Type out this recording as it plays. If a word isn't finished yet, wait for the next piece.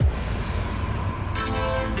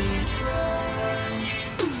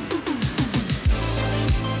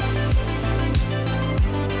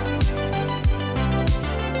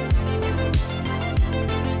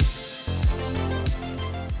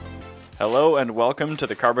Hello and welcome to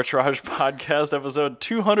the Carbitrage Podcast, episode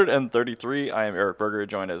 233. I am Eric Berger,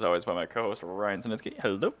 joined as always by my co-host Ryan Sinitsky.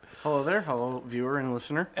 Hello. Hello there. Hello, viewer and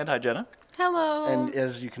listener. And hi, Jenna. Hello. And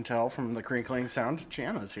as you can tell from the crinkling sound,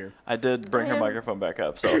 Jana's here. I did bring her am. microphone back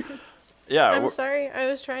up, so yeah. I'm sorry. I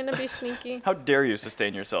was trying to be sneaky. How dare you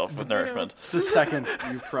sustain yourself with nourishment? The second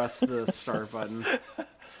you press the start button.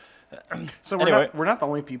 So Anyway. we're not the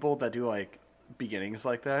only people that do like beginnings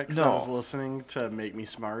like that. Because I No. was listening to Make Me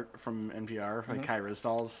Smart from NPR, like Kai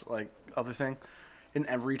Ryssdal's like other thing, and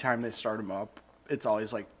every time they start him up, it's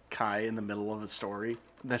always like Kai in the middle of a story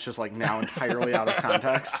that's just like now entirely out of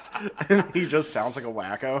context, and he just sounds like a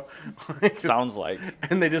wacko. Like, Sounds like.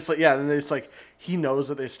 and they just like and it's like he knows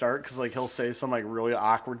that they start because like he'll say some like really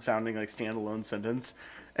awkward sounding like standalone sentence,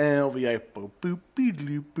 and it'll be like boop boop beep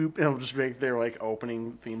boop boop, and it'll just make their like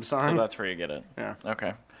opening theme song. So that's where you get it. Yeah.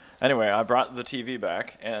 Okay. Anyway, I brought the TV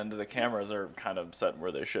back, and the cameras are kind of set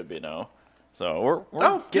where they should be now. So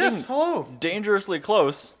we're getting hello. dangerously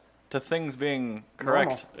close to things being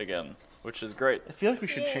correct again, which is great. I feel like we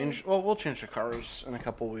should Yay. change. Well, we'll change the cars in a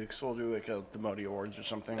couple weeks. We'll do like the Modi Awards or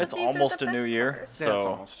something. It's These are almost the a new best year, cars. yeah, it's so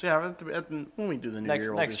almost when we do the new next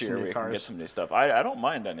year, we'll next do year some new we cars. can get some new stuff. I don't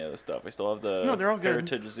mind any of this stuff. We still have the No, they're all good.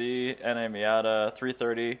 Heritage Z, NA Miata,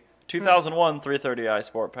 330, 2001 330i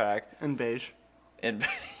Sport Pack in beige. in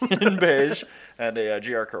in beige, and a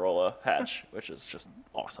GR Corolla hatch, which is just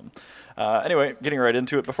awesome. Anyway, getting right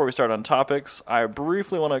into it. Before we start on topics, I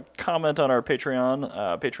briefly want to comment on our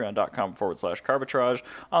Patreon, patreon.com/carbitrage.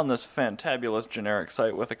 On this fantabulous generic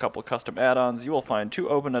site with a couple custom add-ons, you will find 2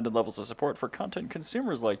 open-ended levels of support for content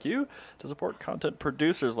consumers like you to support content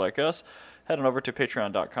producers like us. Head on over to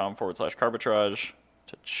patreon.com/carbitrage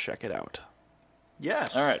to check it out.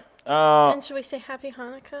 Yes. All right. And should we say Happy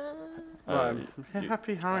Hanukkah?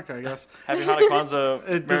 Happy Hanukkah, I guess. Happy Hanukkah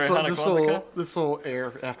Kwanzaa. Merry Hanukkah Kwanzaa. This will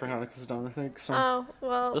air after Hanukkah's done, I think. So. Oh,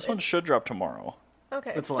 well. This one should drop tomorrow.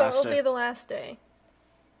 Okay, It's the so last it'll day. be the last day.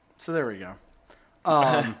 So there we go.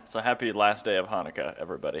 So happy last day of Hanukkah,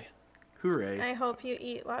 everybody. Hooray. I hope you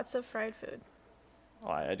eat lots of fried food.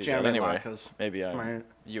 Well, I do Jam that and anyway. latkes. Maybe I'm My-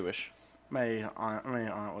 you-ish. My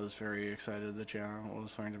aunt was very excited that Jana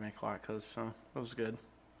was going to make latkes, so that was good.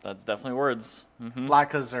 That's definitely words. Mm-hmm.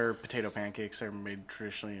 Latkes are potato pancakes. They're made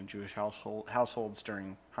traditionally in Jewish households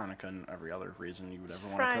during Hanukkah and every other reason you would It's ever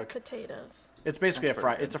want to fried cook. potatoes. It's basically That's a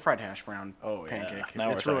pretty fried. good. It's a fried hash brown Oh, yeah. pancake. Now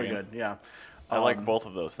It's we're really talking. good. Yeah. I like both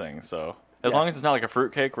of those things, so as yeah. long as it's not like a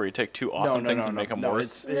fruitcake where you take two awesome things and make them no,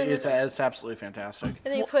 worse. It's absolutely fantastic. And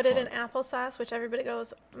then you put it in applesauce, which everybody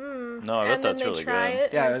goes, No, I bet and then that's they really try good.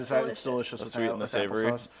 it. Yeah, and it's delicious. The with sweet and the with savory.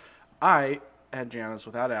 applesauce. I had Jana's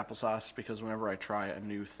without applesauce because whenever I try a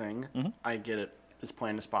new thing, I get it as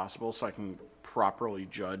plain as possible so I can properly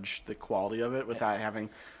judge the quality of it without having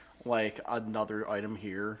like another item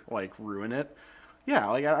here like ruin it. Yeah,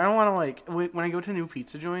 like I don't want to like when I go to a new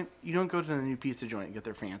pizza joint, you don't go to the new pizza joint and get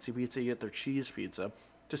their fancy pizza, you get their cheese pizza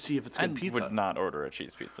to see if it's I good pizza. would not order a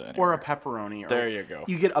cheese pizza anymore. Or a pepperoni. Or, There you go.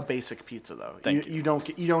 You get a basic pizza though. Thank you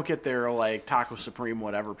don't get their like taco supreme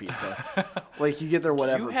whatever pizza. Like you get their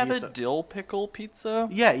whatever You have pizza. a dill pickle pizza?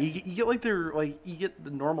 Yeah, you get like their like you get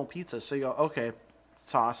the normal pizza. So you go okay,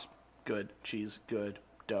 sauce good, cheese good,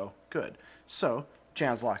 dough good. So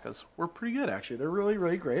Jan's latkes were pretty good actually. They're really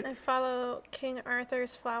really great. I follow King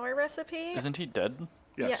Arthur's flour recipe. Isn't he dead?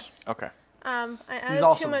 Yes. Okay. I added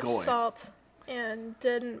also too much goy. salt and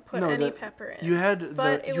didn't put No, any the- pepper in. You had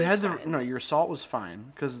but the it you was had the fine. no. Your salt was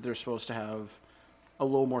fine because they're supposed to have a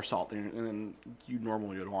little more salt than you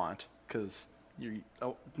normally would want because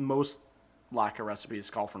most latke recipes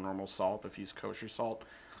call for normal salt. If you use kosher salt,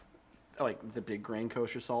 like the big grain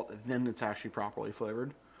kosher salt, then it's actually properly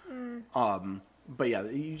flavored. But yeah,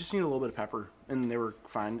 you just need a little bit of pepper, and they were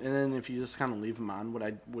fine. And then if you just kind of leave them on, what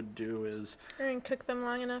I would do is I didn't cook them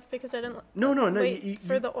long enough because I didn't no. wait you,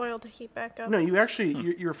 for the oil to heat back up. No, you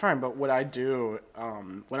actually you're fine. But what I do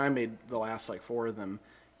when I made the last like 4 of them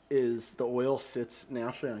is the oil sits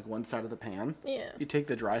naturally on like one side of the pan. Yeah. You take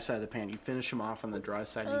the dry side of the pan, you finish them off on the dry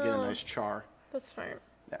side, and you get a nice char. That's smart.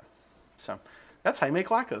 Yeah. So that's how you make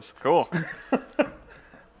latkes. Cool.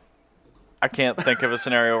 I can't think of a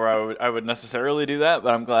scenario where I would necessarily do that,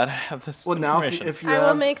 but I'm glad I have this Well, now information. if you I have,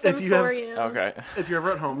 will make them if you for have, you. Okay. If you're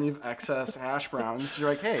ever at home, and you have excess hash browns. You're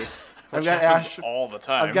like, hey, I've Which got happens all the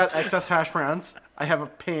time. I've got excess hash browns. I have a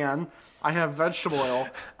pan. I have vegetable oil.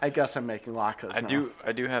 I guess I'm making latkes.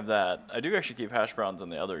 I do have that. I do actually keep hash browns in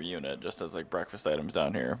the other unit just as like breakfast items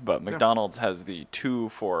down here. But McDonald's has the 2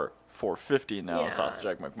 for $4.50 now Yeah. sausage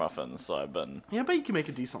egg McMuffins, so I've been Yeah, but you can make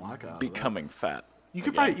a decent latke out of that. becoming fat. You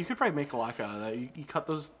could again. probably make a latke out of that. You cut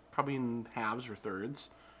those probably in halves or thirds,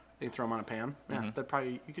 They throw them on a pan. Yeah, that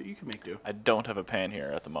probably you could make do. I don't have a pan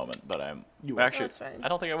here at the moment, but You will. actually. That's fine. I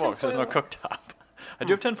don't think I will because there's no Tinfoil. cooktop. I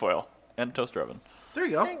do have tinfoil and a toaster oven. There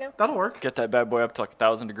you go. There you go. That'll work. Get that bad boy up to like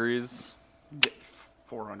 1,000 degrees. Get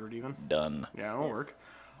 400 even. Done. Yeah, it'll work.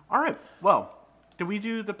 All right. Well, did we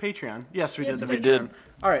do the Patreon? Yes, we Yes, did the we Patreon. did.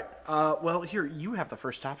 All right. Well, here you have the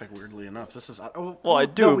first topic. Weirdly enough, this is. Well, I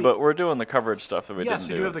do, but we're doing the coverage stuff that we yes,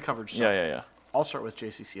 didn't we do. do have the coverage stuff. Yeah. I'll start with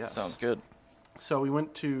JCCS. Sounds good. So we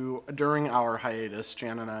went during our hiatus,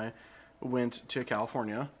 Jan and I went to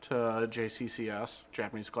California to JCCS,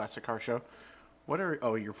 Japanese Classic Car Show.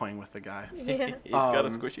 You're playing with the guy. Yeah. He's got a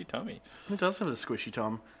squishy tummy. He does have a squishy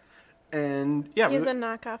tum. And yeah, He's a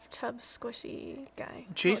knockoff tub squishy guy.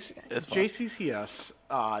 Squishy guy. It's fun. JCCS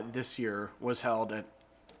this year was held at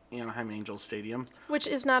Anaheim Angels Stadium. Which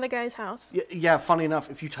is not a guy's house. Yeah, funny enough,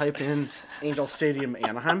 if you type in Angel Stadium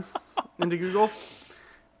Anaheim into Google,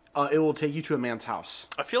 it will take you to a man's house.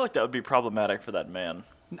 I feel like that would be problematic for that man.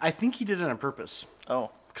 I think he did it on purpose.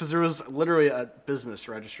 Oh. Because there was literally a business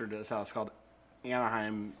registered at his house called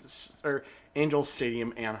Angel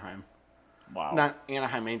Stadium Anaheim. Wow. Not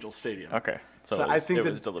Anaheim Angel Stadium. Okay. So, So it I was, think it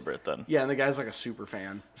that- was deliberate then. Yeah, and the guy's like a super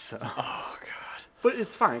fan. So, Oh, God. but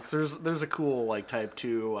it's fine because there's a cool like Type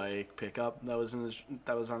 2 like pickup that was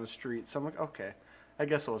on the street. So I'm like, okay, I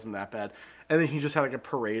guess it wasn't that bad. And then he just had like a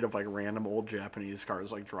parade of like random old Japanese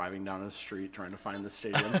cars like driving down the street trying to find the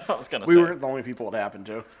stadium. I was going to We say. weren't the only people it happened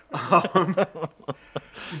to.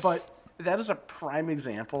 But that is a prime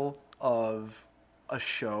example of a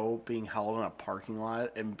show being held in a parking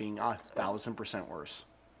lot and being 1,000% worse.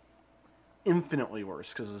 Infinitely worse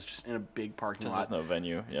because it was just in a big parking Because lot. there's no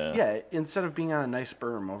venue. Yeah. Yeah, instead of being on a nice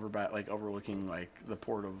berm overlooking like the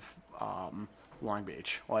port of Long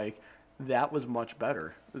Beach, like that was much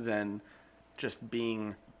better than just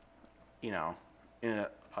being, in a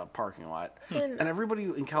parking lot. In, And everybody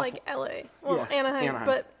in California, like LA. Well, Yeah, Anaheim, Anaheim.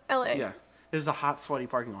 but LA. yeah, it was a hot, sweaty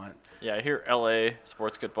parking lot. Yeah, I hear LA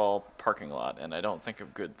sports football parking lot, and I don't think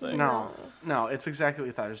of good things. No, it's exactly what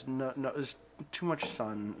you thought. There's too much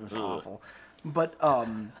sun. It was Ugh. awful. But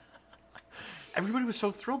everybody was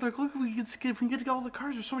so thrilled. They're like, look, we can get to go all the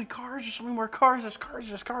cars. There's so many cars. There's so many more cars. There's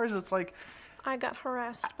cars. It's like, I got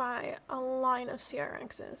harassed by a line of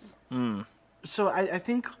CRXs. so I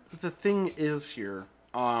think the thing is here.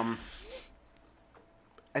 I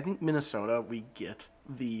think Minnesota, we get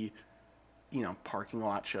the, parking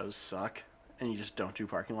lot shows suck, and you just don't do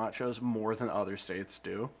parking lot shows more than other states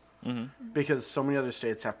do. Because so many other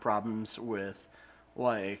states have problems with,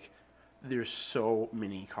 like, there's so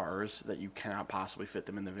many cars that you cannot possibly fit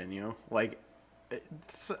them in the venue. Like,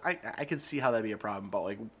 I could see how that'd be a problem, but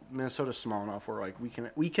like Minnesota's small enough where like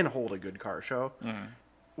we can hold a good car show,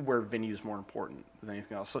 where venue's more important than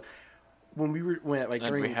anything else. So when And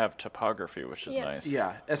during we have topography, which is Yes. nice.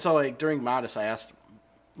 yeah, and so like during Modest, I asked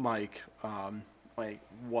Mike,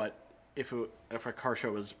 what if a car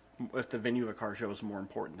show was if the venue of a car show was more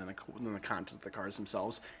important than the content of the cars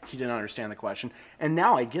themselves. He didn't understand the question, and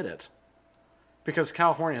now I get it, because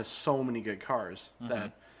California has so many good cars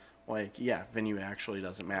that. Like, yeah, venue actually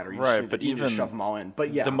doesn't matter. You Right, just need but to, you just even shove them all in.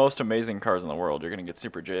 But yeah, The most amazing cars in the world, you're going to get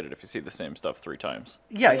super jaded if you see the same stuff 3 times.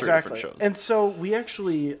 yeah, 3 exactly. different shows. And so we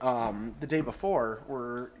actually, the day before,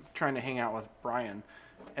 we're trying to hang out with Brian,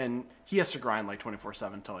 and he has to grind like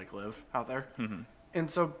 24/7 to like live out there. And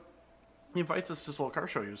so he invites us to this little car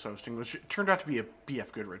show he was hosting, which turned out to be a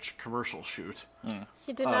BF Goodrich commercial shoot.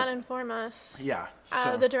 He did not inform us. Yeah.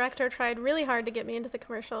 So, The director tried really hard to get me into the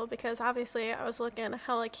commercial because obviously I was looking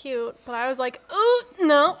hella cute, but I was like, "Ooh,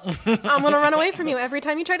 no, I'm gonna run away from you every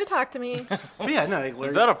time you try to talk to me." but yeah, no, like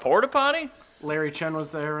Is that a porta potty? Larry Chen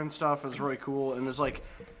was there and stuff. It was really cool, and it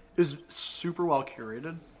was super well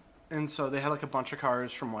curated. And so they had like a bunch of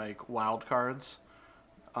cars from like Wild Cards,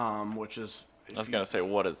 which is I was going to say,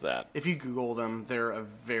 what is that? if you Google them, they're a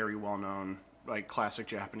very well known like classic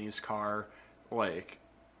Japanese car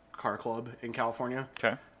club in California.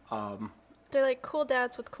 Okay. They're like cool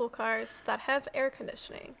dads with cool cars that have air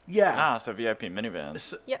conditioning. Yeah. So VIP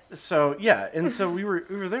minivans. Yes. So yeah, and so we were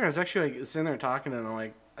there. I was actually like sitting there talking, and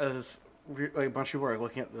like a bunch of people were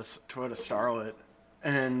looking at this Toyota Starlet,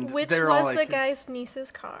 and Which they're was all like, the guy's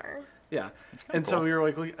niece's car. yeah. And so cool. we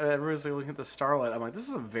were like, everybody's like looking at the Starlet. I'm like, this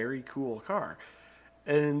is a very cool car.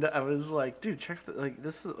 And I was like, dude, check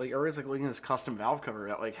this is like everybody's like looking at this custom valve cover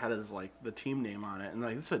that like had his like the team name on it, and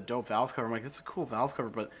like this is a dope valve cover. I'm like, that's a cool valve cover,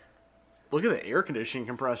 but look at the air conditioning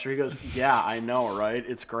compressor. He goes, yeah, I know, right?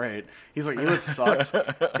 It's great. He's like, you know what sucks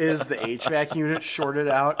is the HVAC unit shorted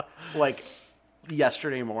out like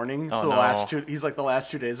yesterday morning. Oh, so no. the last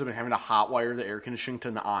 2 days I've been having to hotwire the air conditioning to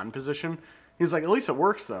an on position. He's like, at least it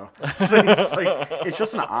works though. So he's like, it's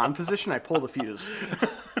just an on position. I pull the fuse.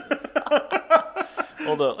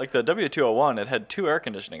 Well, the W201, it had 2 air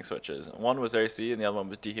conditioning switches. One was AC, and the other one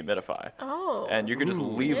was dehumidify. Oh. And you could just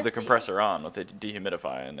leave the Nifty. compressor on with the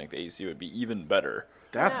dehumidify, and like the AC would be even better.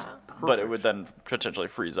 That's Yeah. perfect. But it would then potentially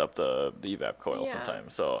freeze up the evap coil Yeah.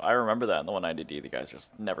 sometimes. So I remember that in the 190D, the guys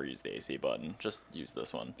just never used the AC button, just use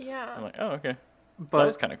this one. Yeah. I'm like, oh, okay. But That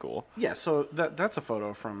was kind of cool. yeah, so that's a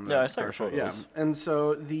photo from Yeah, I saw car your show. photos. Yeah, and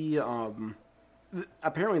so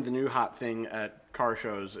apparently the new hot thing at car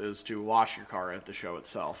shows is to wash your car at the show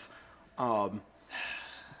itself.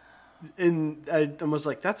 And I was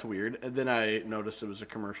like, that's weird. And then I noticed it was a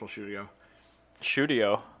commercial studio.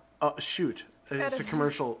 Shoodio. Shoot. That It's a is-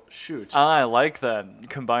 commercial shoot. I like that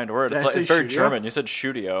combined word. Did It's, I like, say it's very shoodio? German. You said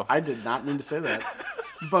shoodio. I did not mean to say that.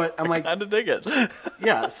 But I'm like, Kind of dig it.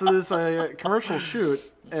 yeah, so there's a commercial shoot,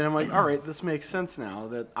 and I'm like, all right, this makes sense now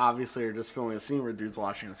that obviously they're just filming a scene where dude's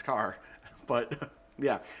washing his car. But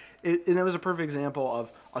yeah, and it was a perfect example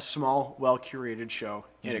of a small, well-curated show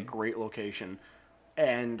in a great location.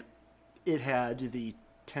 And it had the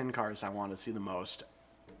 10 cars I wanted to see the most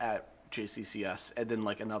at JCCS, and then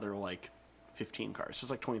like another like 15 cars. So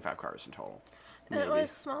it's like 25 cars in total. And it maybe.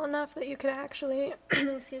 was small enough that you could actually,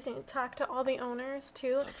 excuse me, talk to all the owners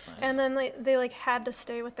too. That's nice. And then they like had to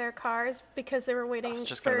stay with their cars because they were waiting I was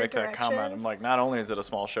just for gonna make that comment. I'm directions. like, not only is it a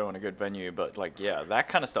small show and a good venue, but like, yeah, that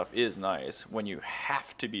kind of stuff is nice when you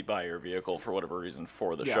have to be by your vehicle for whatever reason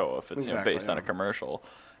for the Yeah, show. If it's exactly, based on a yeah. commercial,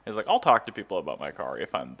 it's like I'll talk to people about my car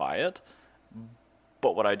if I'm by it.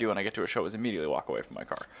 But what I do when I get to a show is immediately walk away from my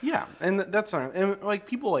car. Yeah, and that's not, and like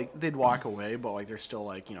people like they'd walk away, but like they're still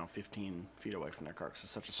like 15 feet away from their car because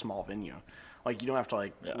it's such a small venue. Like you don't have to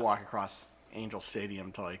like Yeah. walk across Angel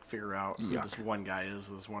Stadium to like figure out who Yuck. this one guy is,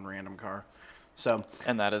 this one random car. So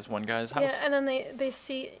And that is one guy's house. Yeah, and then they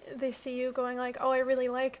see you going like, oh, I really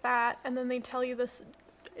like that, and then they tell you this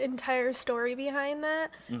entire story behind that.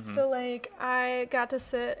 So like I got to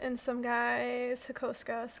sit in some guy's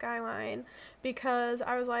Hakoska Skyline because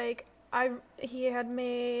I was like, he had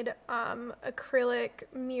made acrylic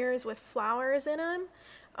mirrors with flowers in them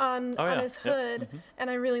on yeah. his Yep. hood, and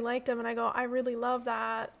I really liked them, and I go, I really love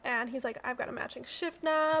that. And he's like, I've got a matching shift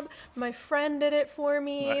knob. My friend did it for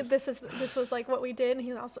me. Nice. This was like what we did. And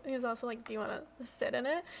he was also like, do you want to sit in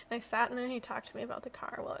it? And I sat in it, and he talked to me about the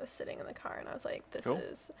car while I was sitting in the car, and I was like,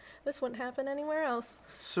 this wouldn't happen anywhere else.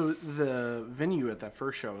 So the venue at that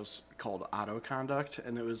first show was called Auto Conduct,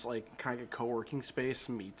 and it was like kind of a co-working space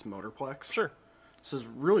meets Motorplex. Sure. So it's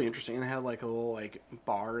really interesting. And it had like a little like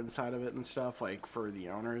bar inside of it and stuff, like for the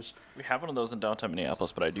owners. We have one of those in downtown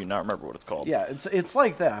Minneapolis, but I do not remember what it's called. Yeah, it's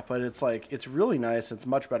like that, but it's really nice. It's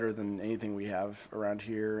much better than anything we have around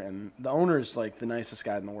here, and the owner's like the nicest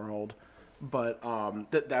guy in the world. But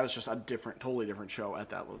that was just a totally different show at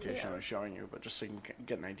that location I was showing you. But just so you can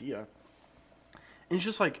get an idea, and it's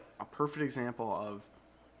just like a perfect example of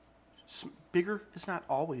bigger is not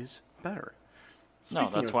always better. No,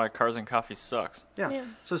 Speaking that's of- why Cars and Coffee sucks. Yeah. Yeah.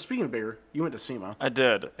 So speaking of bigger, you went to SEMA. I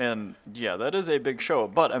did, and yeah, that is a big show.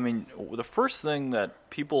 But I mean, the first thing that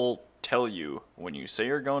people tell you when you say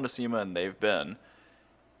you're going to SEMA and they've been,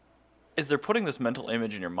 is they're putting this mental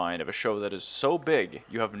image in your mind of a show that is so big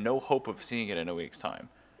you have no hope of seeing it in a week's time.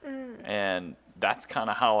 And that's kind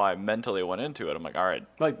of how I mentally went into it. I'm like, all right,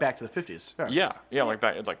 Like back to the 50s. yeah, like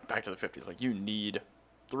back to the 50s. Like you need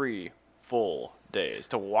 3 full days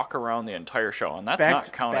to walk around the entire show, and that's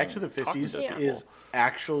not counting Back to the talking 50s to Yeah. is people.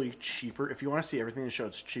 actually cheaper. If you want to see everything in the show,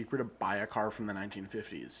 it's cheaper to buy a car from the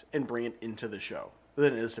 1950s and bring it into the show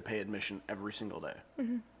than it is to pay admission every single day.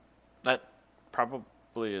 That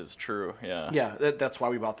probably is true. Yeah. Yeah, that's why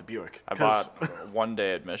we bought the Buick. I 'Cause- bought 1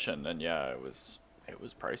 day admission, and yeah, it was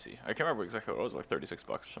pricey. I can't remember exactly what it was, like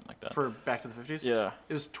 $36 or something like that. for Back to the 50s. Yeah.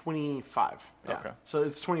 it was 25. Yeah. Okay. So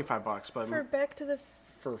it's $25, but For Back to the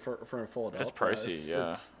for a full adult, It's pricey,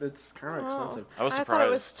 yeah. It's kind of Oh. expensive. I was thought it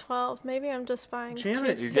was surprised. 12. Maybe I'm just buying Janet,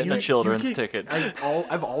 kids You're getting a tickets. children's ticket.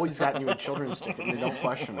 I've always gotten you a children's ticket, and they don't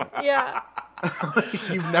question it. Yeah,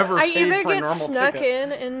 You've never I paid either for a get normal snuck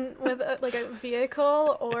ticket. in with like a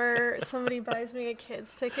vehicle, or somebody buys me a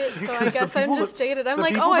kid's ticket. So I Because the guess I'm people just that- jaded. I'm the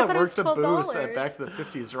like, people oh, I that thought it was work the booth $12. at Back to the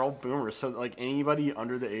 50s are all boomers. So like anybody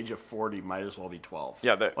under the age of 40 might as well be 12.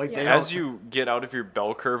 Yeah, that, Like, they as don't- you get out of your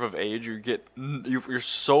bell curve of age, you're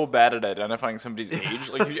so bad at identifying somebody's age.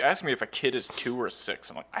 Like, if you ask me if a kid is 2 or 6,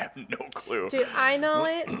 I'm like, I have no clue. Dude, I know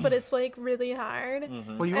it, but it's like really hard.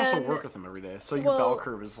 Well, you also And- work with them every day, so your well, bell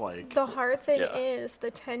curve is like The hard thing Yeah. is,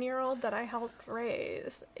 the 10-year-old that I helped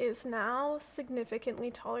raise is now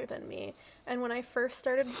significantly taller than me. And when I first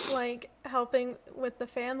started like helping with the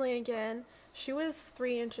family again, she was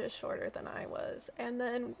 3 inches shorter than I was. And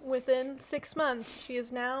then within 6 months, she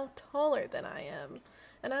is now taller than I am.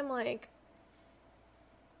 And I'm like,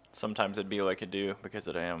 Sometimes it'd be like a do because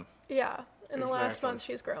I am. yeah. In the last Exactly. month,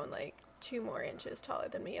 she's grown like 2 more inches taller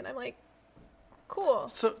than me. And I'm like, cool.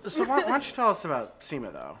 So why don't you tell us about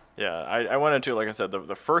SEMA though? Yeah, I went into, like I said,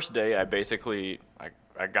 the first day I basically,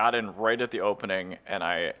 I got in right at the opening and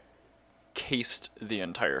I cased the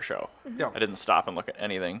entire show. Yeah. I didn't stop and look at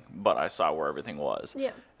anything, but I saw where everything was.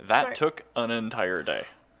 Yeah. That Smart. took an entire day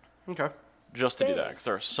Okay. just to do that Dang. because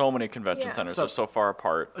there are so many convention Yeah. centers. So- They're so far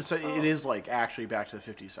apart. So it is like actually back to the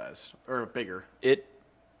 50 size or bigger.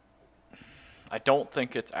 I don't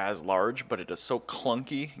think it's as large, but it is so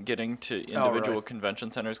clunky getting to individual right. convention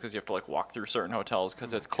centers because you have to like walk through certain hotels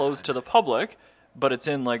because it's closed to the public, but it's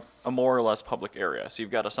in like a more or less public area. So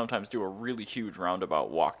you've got to sometimes do a really huge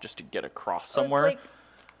roundabout walk just to get across So it's somewhere. like-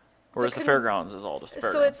 Whereas the con- fairgrounds is all just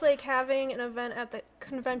fairgrounds. So it's like having an event at the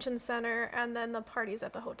convention center and then the parties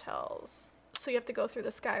at the hotels. So you have to go through the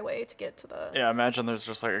Skyway to get to the. Yeah, imagine there's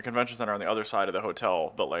just like a convention center on the other side of the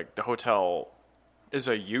hotel, but like the hotel is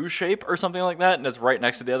a U shape or something like that, and it's right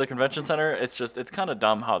next to the other convention center. It's kind of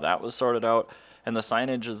dumb how that was sorted out, and the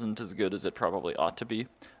signage isn't as good as it probably ought to be.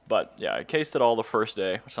 But yeah, I cased it all the first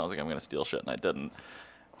day, which sounds like I'm going to steal shit, and I didn't.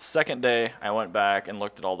 Second day, I went back and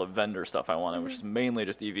looked at all the vendor stuff I wanted, which is mainly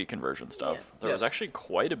just EV conversion stuff. Yeah. There was Yes. actually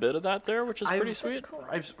quite a bit of that there, which is pretty I've- sweet. Cool.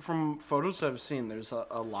 From photos I've seen, there's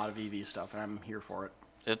a lot of EV stuff, and I'm here for it.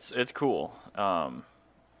 It's cool.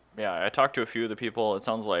 Yeah, I talked to a few of the people. It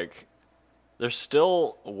sounds like there's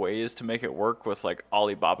still ways to make it work with like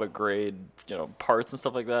Alibaba grade, parts and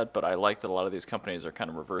stuff like that. But I like that a lot of these companies are kind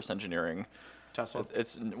of reverse engineering. Tesla.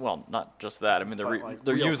 It's well, not just that. I mean, But, like,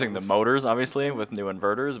 they're real using things. the motors obviously with new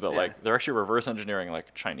inverters, but Yeah. like they're actually reverse engineering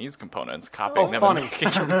like Chinese components, copying Oh, them funny. and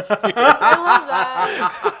making them I love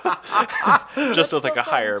that. just with like so a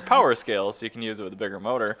higher fun. power scale, so you can use it with a bigger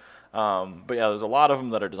motor. But yeah, there's a lot of them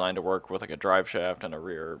that are designed to work with like a drive shaft and a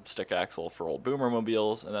rear stick axle for old boomer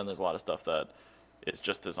mobiles, and then there's a lot of stuff that is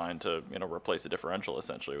just designed to replace a differential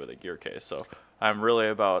essentially with a gear case. So I'm really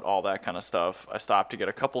about all that kind of stuff. I stopped to get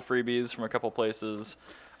a couple freebies from a couple places.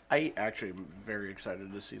 I actually am very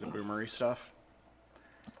excited to see the boomery stuff.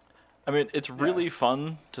 I mean, it's really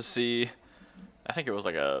fun to see. I think it was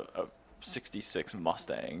like a 66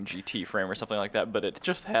 Mustang GT frame or something like that, but it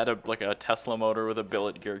just had a Tesla motor with a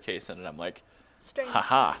billet gear case in it. I'm like, Strange.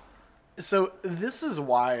 haha. So this is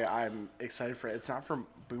why I'm excited for it. It's not from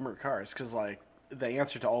boomer cars, because like the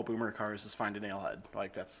answer to all boomer cars is find a nailhead.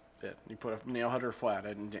 Like that's it. You put a nailhead or a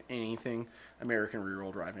flathead into anything American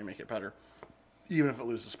rear-wheel drive and make it better, even if it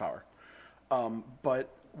loses power. But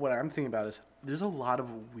what I'm thinking about is there's a lot of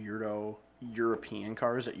weirdo European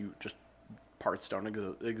cars that you just parts don't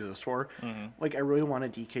exist for. Like I really want a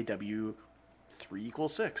DKW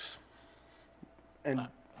 3=6, and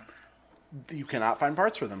you cannot find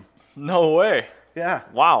parts for them. No way. Yeah.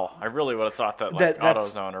 Wow, I really would have thought that like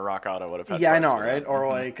That's- AutoZone or Rock Auto would have had. Yeah, I parts know, for right? that. Or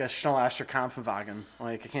like a Schnelllaster Kampfwagen.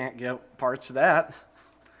 Like I can't get parts of that.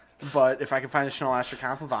 But if I can find a Schnelllaster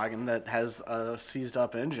Kampfwagen that has a seized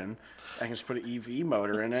up engine, I can just put an EV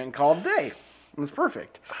motor in it and call it a day. And it's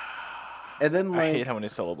perfect. And then I like hate how many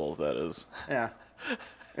syllables that is. yeah.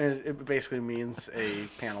 It basically means a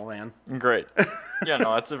panel van. Great. Yeah,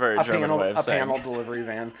 no, that's a very A German way of a saying. panel delivery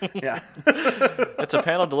van. Yeah. It's a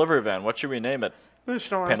panel delivery van. What should we name it? The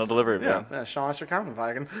Schnelllaster- Panel delivery van. Yeah, Schnelllaster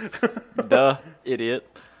Kampfwagen. Duh, idiot.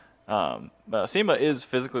 SEMA is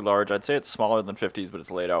physically large. I'd say it's smaller than 50s, but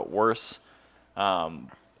it's laid out worse.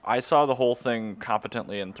 I saw the whole thing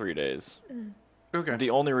competently in 3 days. Okay. The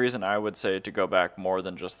only reason I would say to go back more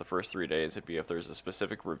than just the first 3 days would be if there's a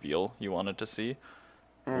specific reveal you wanted to see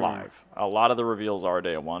live. A lot of the reveals are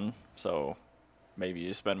day one, so maybe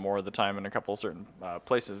you spend more of the time in a couple certain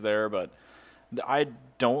places there, but I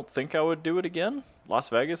don't think I would do it again. Las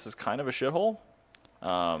Vegas is kind of a shithole.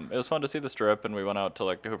 It was fun to see the Strip, and we went out to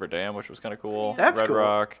like the Hoover Dam, which was kind of cool. That's Red cool.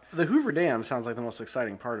 Rock. The Hoover Dam sounds like the most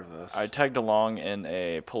exciting part of this. I tagged along in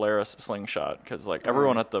a Polaris Slingshot because like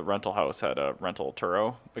everyone at the rental house had a rental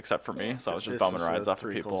Turo except for me, so I was just This bumming is a rides off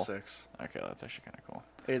of people. 3:6. Okay, that's actually kind of cool.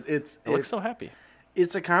 It's It looks so happy.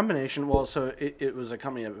 It's a combination. Well, so it was a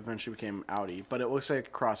company that eventually became Audi, but it looks like a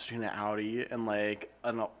cross between an Audi and like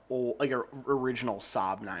an old, like a original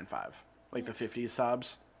Saab 9.5, like the 50s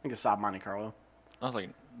Saabs, like a Saab Monte Carlo. I was like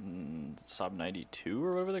Saab 92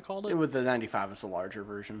 or whatever they called it. With the 95 is the larger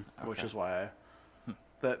version, which Okay. is why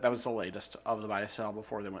that was the latest of the buy sell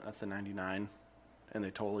before they went with the 99, and they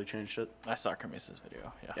totally changed it. I saw Kamisa's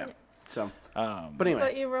video. Yeah. So, Um, but anyway,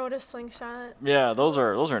 But you rode a slingshot. yeah, those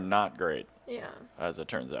are not great, Yeah. as it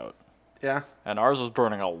turns out. yeah. And ours was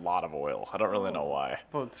burning a lot of oil. I don't really know why.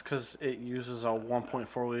 Well, it's because it uses a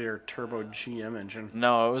 1.4 liter turbo GM engine.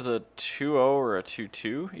 No, it was a 2.0 or a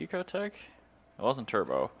 2.2 Ecotech. It wasn't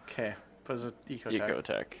turbo. Okay, but it's an Ecotech.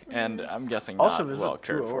 Ecotech. And I'm guessing Also, not if it's well a 2.0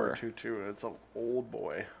 cared or for. 2.2, it's an old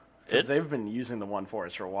boy. Because It- they've been using the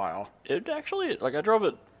 1.4s for a while. It actually, like, I drove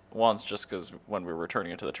it once just because when we were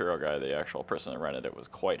returning it to the Turo guy, the actual person that rented it was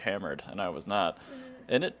quite hammered, and I was not.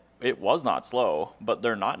 And it was not slow, but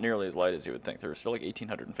they're not nearly as light as you would think. They're still like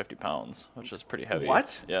 1,850 pounds, which is pretty heavy.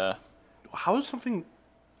 What? Yeah. How is something...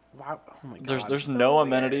 Wow, oh my god. There's so no weird.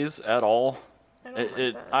 amenities at all. I don't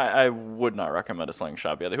like that. I would not recommend a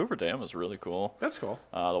slingshot. But yeah, the Hoover Dam is really cool. That's cool.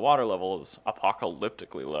 The water level is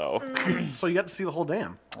apocalyptically low. So you got to see the whole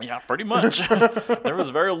dam. Yeah, pretty much. There was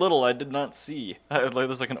very little I did not see.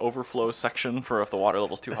 There's like an overflow section for if the water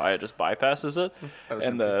level's too high, it just bypasses it. That was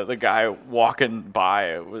And the guy walking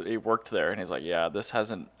by, he worked there, and he's like, yeah, this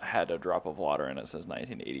hasn't had a drop of water in it since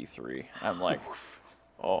 1983. I'm like,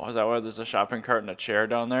 oh, is that why there's a shopping cart and a chair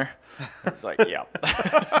down there? He's like, yeah.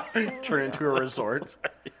 Turn into a resort.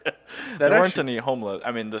 There That weren't actually, any homeless.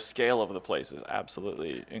 I mean, the scale of the place is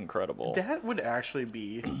absolutely incredible. that would actually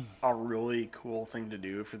be a really cool thing to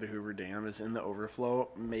do for the Hoover Dam is in the overflow,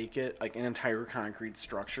 make it like an entire concrete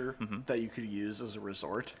structure that you could use as a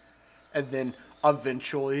resort. And then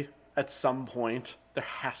eventually, at some point, there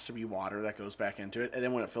has to be water that goes back into it. And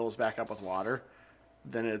then when it fills back up with water,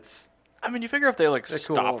 then it's... I mean, you figure if they like A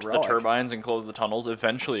cool stopped the relic. turbines and closed the tunnels,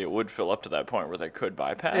 eventually it would fill up to that point where they could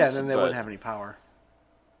bypass. Yeah, and then they but- wouldn't have any power.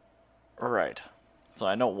 Right. So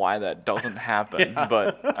I know why that doesn't happen,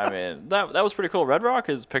 but I mean that was pretty cool. Red Rock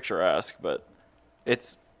is picturesque, but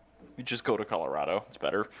it's you just go to Colorado. It's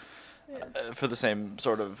better for the same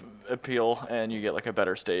sort of appeal, and you get like a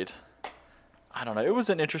better state. I don't know. It was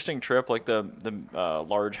an interesting trip. Like the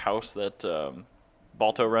large house that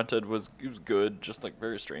Balto rented was good, just like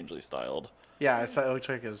very strangely styled. Yeah, it looks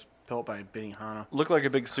like it was built by Benihana. Looked like a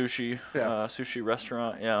big sushi Yeah. sushi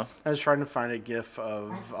restaurant. Yeah. I was trying to find a gif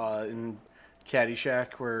of in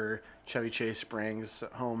Caddyshack where Chevy Chase brings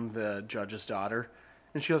home the judge's daughter.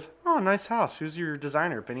 And she goes, "Oh, nice house. Who's your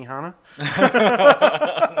designer, Benihana?"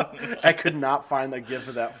 I could not find the gif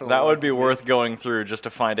of that. For the That life would be of me. worth going through just to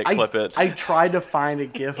find it, clip it. I tried to find a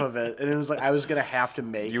gif of it, and it was like I was gonna have to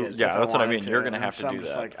make You- it. yeah, if that's what I wanted mean. You're gonna and have to so I'm do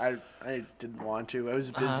just that. Like I didn't want to. I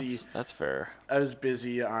was busy. That's fair. I was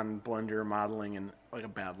busy on Blender modeling and like a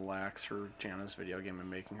battle axe for Jana's video game and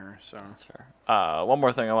making her. So That's fair. One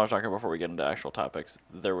more thing I want to talk about before we get into actual topics.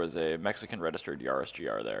 There was a Mexican registered Yaris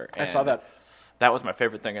GR there. I saw and that. That was my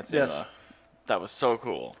favorite thing at SEMA. Yes. That was so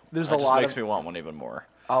cool. There's It a just lot makes of- me want one even more.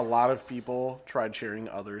 A lot of people tried sharing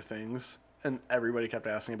other things, and everybody kept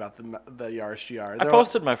asking about the Yaris GR. I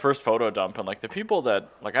posted my first photo dump, and like the people that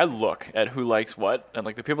like I look at who likes what, and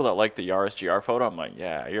like the people that like the Yaris GR photo, I'm like,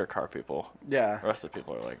 yeah, you're car people. Yeah. The rest of the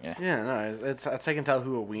people are like, yeah. Yeah, no, it's I can tell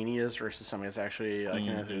who a weenie is versus somebody that's actually like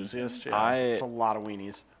an enthusiast. Yeah, I- it's a lot of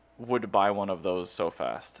weenies. Would buy one of those so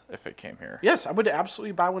fast if it came here. Yes, I would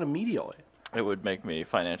absolutely buy one immediately. It would make me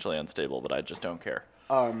financially unstable, but I just don't care.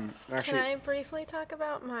 Can Actually, I briefly talk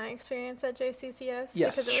about my experience at JCCS?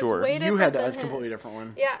 Yes, because it sure. Was way you different had than a his. completely different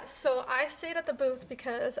one. Yeah, so I stayed at the booth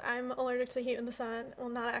because I'm allergic to the heat and the sun. Well,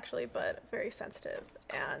 not actually, but very sensitive.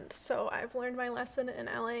 And so I've learned my lesson in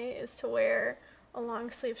LA is to wear a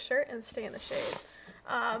long sleeve shirt and stay in the shade.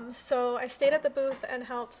 So I stayed at the booth and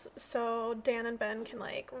helped so Dan and Ben can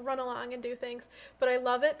like run along and do things. But I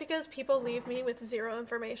love it because people leave me with zero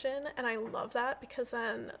information, and I love that because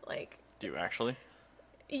then like Do you actually?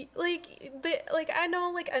 I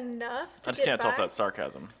know like enough to I just get can't tell if by. that's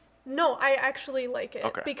sarcasm. No, I actually like it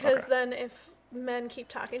Okay, because okay. then if men keep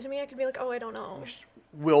talking to me, I could be like, oh, I don't know.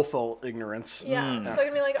 Willful ignorance. Yeah, so I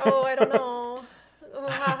can be like, oh, I don't know. Oh,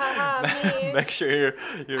 ha ha ha, me. Make sure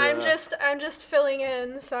you're I'm just filling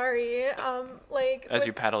in. Sorry. Like as with,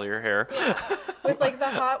 you paddle your hair. with like the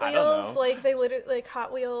Hot I don't Wheels, know. like they literally like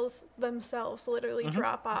Hot Wheels themselves literally Mm-hmm.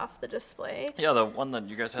 drop off the display. Yeah, the one that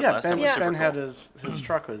you guys had Yeah, last Ben, time was super Ben had cool. his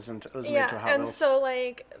truck was made to Yeah, Hot and Wheels. so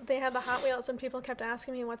like they had the Hot Wheels, and people kept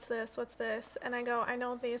asking me, "What's this? What's this?" And I go, "I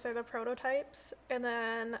know these are the prototypes." And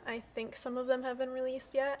then I think some of them have been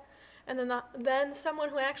released yet. And then someone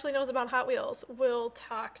who actually knows about Hot Wheels will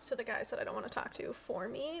talk to the guys that I don't want to talk to for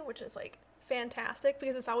me, which is like fantastic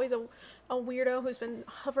because it's always a weirdo who's been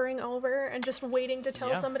hovering over and just waiting to tell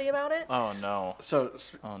Yeah. somebody about it. Oh no. So,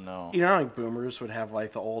 Oh no. you know, like boomers would have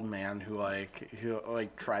like the old man who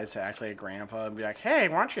tries to act like a grandpa and be like, "Hey,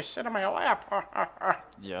 why don't you sit on my lap?"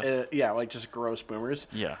 Yes. Yeah, like just gross boomers.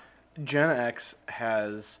 Yeah. Gen X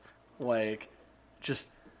has like just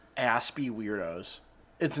aspy weirdos.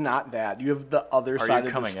 It's not that. You have the other Are side you of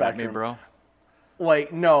the coming at spectrum. me, bro?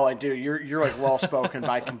 Like, no, I do. You're like well spoken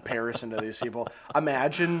by comparison to these people.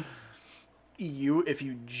 Imagine if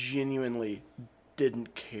you genuinely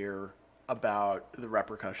didn't care about the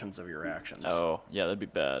repercussions of your actions. Oh, yeah, that'd be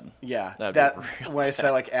bad. Yeah, That'd be real when I say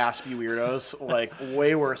like aspy weirdos, like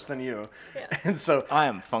way worse than you. Yeah. And so I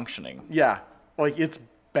am functioning. yeah, like it's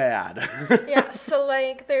bad. Yeah, so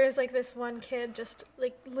like there's like this one kid just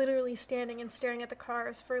like literally standing and staring at the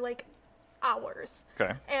cars for like hours.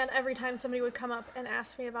 Okay. And every time somebody would come up and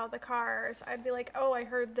ask me about the cars, I'd be like, "Oh, I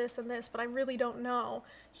heard this and this, but I really don't know."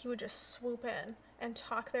 He would just swoop in and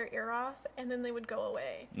talk their ear off, and then they would go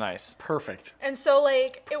away. Nice. Perfect. And so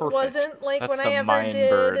like it Perfect. wasn't like That's when the I ever mind did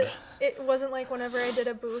bird. it wasn't like whenever I did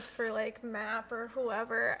a booth for like MAP or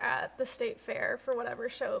whoever at the state fair for whatever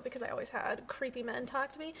show, because I always had creepy men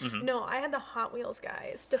talk to me. No, I had the Hot Wheels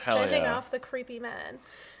guys defending yeah. off the creepy men.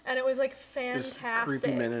 And it was like Just fantastic.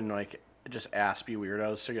 creepy men and like just aspy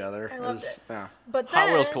weirdos together. I loved was- it. Yeah. But Hot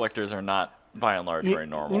then, Wheels collectors are not, by and large, very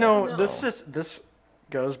normal. You know, No. this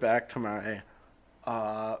goes back to my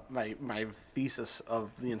my thesis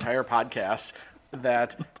of the entire podcast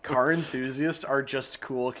that car enthusiasts are just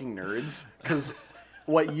cool looking nerds, because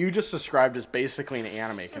what you just described is basically an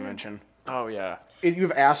anime convention. Oh, yeah. You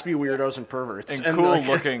have aspy weirdos and perverts. And cool like,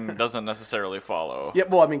 looking doesn't necessarily follow. Yeah,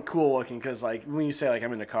 well, I mean, cool looking, because like when you say like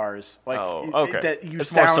I'm into cars, like Oh, okay. that you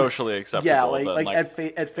It's more sound socially acceptable Yeah, than, like-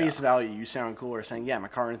 at face value, you sound cooler saying yeah, I'm a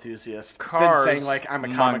car enthusiast Cars, than saying like I'm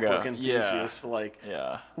a comic manga, book enthusiast. Like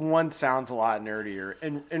Yeah. one sounds a lot nerdier,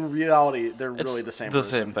 and in reality, they're It's really the same. The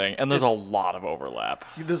person. same thing. And there's a It's- lot of overlap.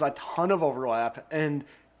 There's a ton of overlap, and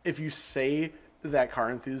if you say that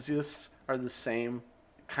car enthusiasts are the same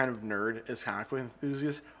kind of nerd as comic book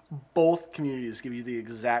enthusiasts, both communities give you the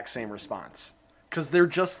exact same response because they're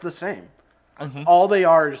just the same. Mm-hmm. All they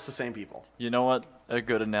are just the same people. You know what a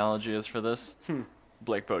good analogy is for this?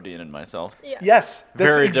 Blake Bodine and myself. yeah. Yes,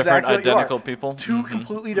 that's Very exactly different, what you are. identical people. 2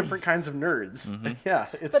 completely different kinds of nerds. Yeah,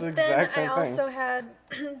 it's But the then exact I same thing. also had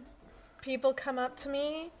people come up to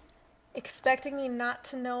me expecting me not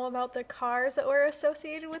to know about the cars that were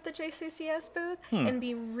associated with the JCCS booth and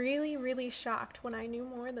be really, really shocked when I knew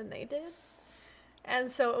more than they did.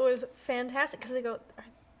 And so it was fantastic because they go, "Are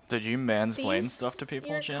Did you mansplain these stuff to people,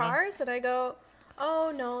 your Shannon? cars?" And I go,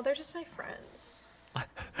 "Oh, no, they're just my friends."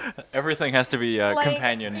 Everything has to be Like,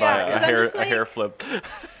 companioned yeah, by 'cause a I'm hair, just a hair like- flip.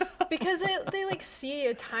 Because they like see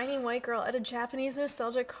a tiny white girl at a Japanese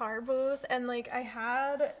nostalgia car booth, and like I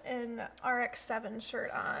had an RX-7 shirt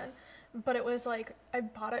on, but it was like I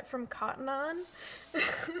bought it from Cotton On.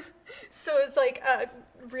 So it's like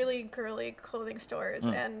really girly clothing stores,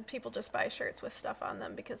 and people just buy shirts with stuff on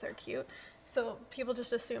them because they're cute. So people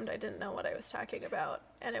just assumed I didn't know what I was talking about,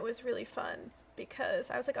 and it was really fun because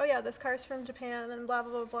I was like, "Oh yeah, this car's from Japan," and blah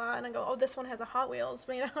blah blah blah, and I go, "Oh, this one has a Hot Wheels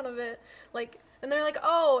made out of it," like, and they're like,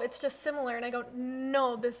 "Oh, it's just similar," and I go,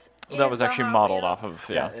 "No, this That is was the actually Hot modeled Wheel." off of,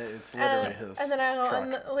 yeah, it's literally his. And then I go, truck.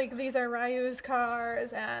 and like these are Ryu's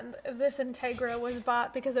cars, and this Integra was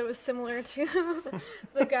bought because it was similar to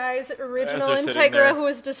the guy's original they're sitting Integra there. who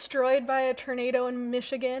was destroyed by a tornado in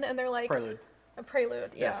Michigan, and they're like Prelude. a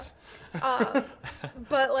Prelude, yeah. Yes.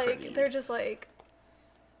 But like they're just like,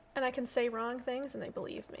 and I can say wrong things, and they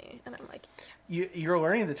believe me, and I'm like, You're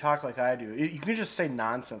learning to talk like I do. You can just say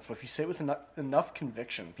nonsense, but if you say it with enough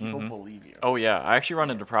conviction, people believe you. Oh yeah, I actually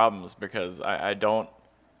run into problems because I don't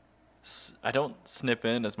snip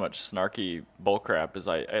in as much snarky bullcrap as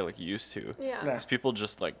I like used to. yeah. Because people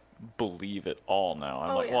just like believe it all now.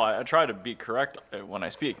 I'm Oh, like, yeah. well, I try to be correct when I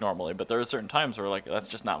speak normally, but there are certain times where like that's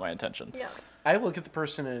just not my intention. Yeah. I look at the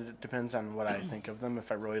person, and it depends on what I think of them.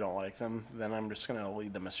 If I really don't like them, then I'm just gonna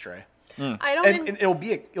lead them astray. I don't. And it'll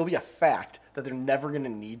be a fact that they're never gonna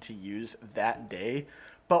need to use that day,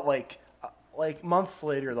 but like months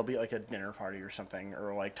later, they'll be like at a dinner party or something,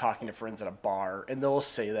 or like talking to friends at a bar, and they'll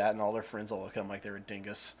say that, and all their friends will look at them like they're a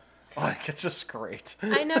dingus. Like, it's just great.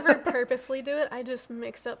 I never purposely do it. I just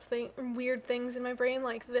mix up weird things in my brain,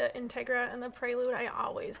 like the Integra and the Prelude. I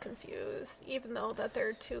always confuse, even though that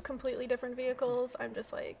they're two completely different vehicles. I'm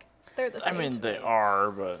just like, they're the I same. mean, to they me.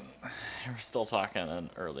 are, but we're still talking an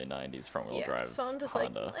early '90s front-wheel Yeah, drive. so I'm just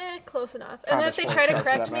Honda. like, close enough. And then Honda if they Sport try to Truck, for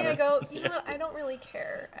correct that me, I matter. go, you know what? I don't really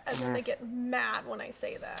care. And then they get mad when I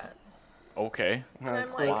say that. Okay.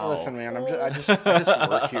 I'm like, Wow. listen, man, I just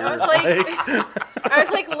work here. I was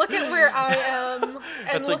like, look at where I am,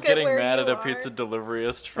 and It's look like getting at where mad you at a are. pizza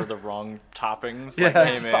deliveryist for the wrong toppings. yeah, Like,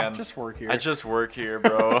 hey I man, just work here. I just work here,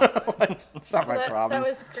 bro. It's not my problem. That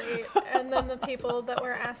was great. And then the people that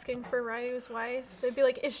were asking for Ryu's wife, they'd be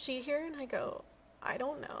like, "Is she here?" And I go, "I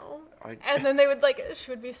don't know." And then they would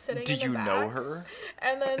she would be sitting Do in the you back. know her?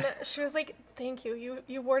 And then she was like, "Thank you.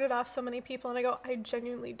 You warded off so many people." And I go, "I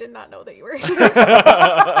genuinely did not know that you were here."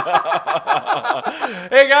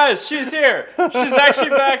 Hey guys, she's here. She's actually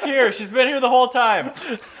back here. She's been here the whole time.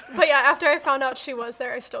 But yeah, after I found out she was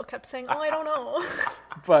there, I still kept saying, "Oh, I don't know."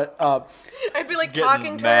 But I'd be like Getting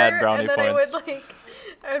talking to mad her, brownie and then points.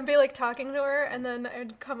 I would be like talking to her, and then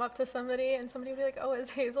I'd come up to somebody, and somebody would be like, "Oh, is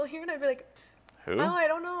Hazel here?" And I'd be like, Who? "Oh, I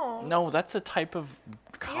don't know." No, that's a type of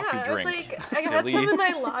coffee Yeah, I was drink. like, I had Silly. some in my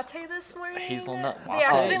latte this morning. Hazelnut They latte.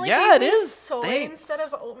 accidentally Yeah, gave it me is. soy Thanks. instead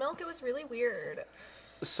of oat milk. It was really weird.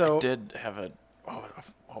 so Did have a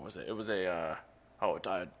what was it? It was a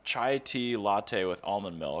chai tea latte with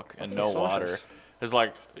almond milk and That no sounds water. delicious. It's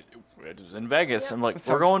like it was in Vegas. Yeah. I'm like, That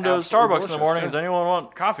we're sounds going to absolutely Starbucks in the delicious, morning. yeah. Does anyone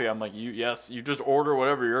want coffee? I'm like, you just order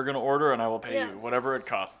whatever you're gonna order, and I will pay Yeah. you whatever it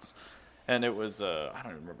costs. And it was I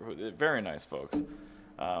don't even remember who. Very nice folks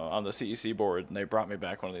on the CEC board, and they brought me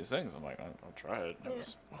back one of these things. I'm like, I'll try it. And it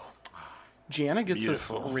was Gianna gets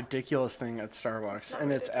Beautiful. this ridiculous thing at Starbucks, not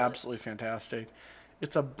and it's ridiculous. absolutely fantastic.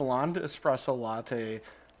 It's a blonde espresso latte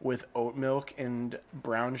with oat milk and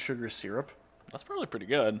brown sugar syrup, that's probably pretty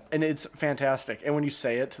good. and it's fantastic. And when you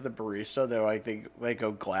say it to the barista, they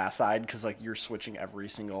go glass-eyed because like you're switching every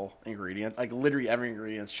single ingredient, like literally every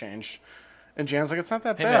ingredient's changed. And Jan's like, it's not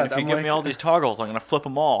that Hey bad. man, if you I'm give like, me all these toggles, I'm gonna flip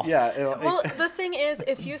them all. yeah, Well, the thing is,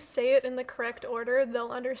 if you say it in the correct order,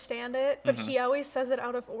 they'll understand it. But he always says it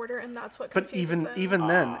out of order, and that's what But confuses even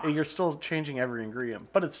them. then, you're still changing every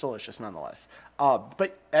ingredient, but it's delicious nonetheless.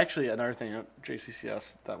 But actually, another thing at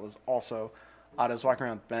JCCS that was also odd, I was walking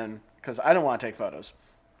around with Ben because I don't want to take photos.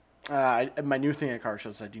 My new thing at car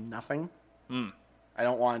shows is I do nothing. I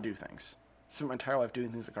don't want to do things. So my entire life doing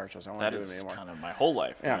things at car shows, I don't want That to do is them anymore. kind of my whole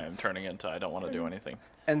life. Yeah. I'm turning into I don't want to do anything.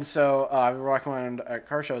 And so we were walking around at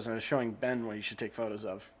car shows, and I was showing Ben what he should take photos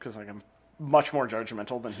of because like I'm much more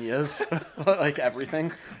judgmental than he is, like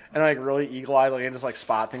everything, and like really eagle-eyed, like I just like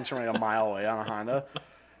spot things from like a mile away on a Honda.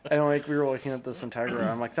 And like we were looking at this Integra,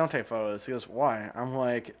 I'm like, don't take photos. He goes, why? I'm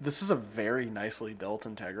like, this is a very nicely built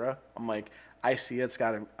Integra. I'm like, I see it's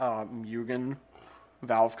got a Mugen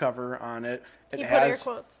valve cover on it. It He has, put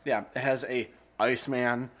air quotes. yeah, it has a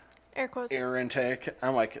Iceman Air quotes. air intake.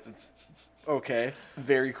 I'm like, okay,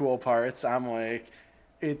 very cool parts. I'm like,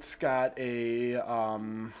 it's got a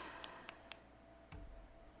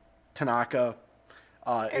Tanaka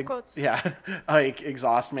Air quotes. yeah, like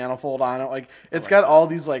exhaust manifold on it. Like it's got all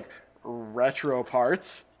these like retro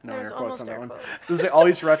parts. No There's air quotes almost on that air one. quotes. There's like all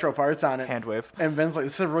these retro parts on it. Hand wave. And Ben's like,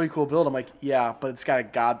 this is a really cool build. I'm like, yeah, but it's got a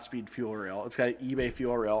Godspeed fuel rail. It's got an eBay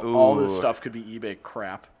fuel rail. All this Ooh. stuff could be eBay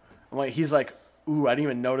crap. I'm like, he's like, ooh, I didn't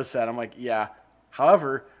even notice that. I'm like, yeah.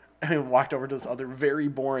 However, I walked over to this other very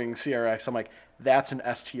boring CRX. I'm like, that's an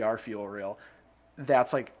STR fuel rail.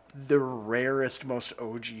 That's like the rarest, most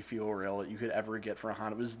OG fuel rail that you could ever get for a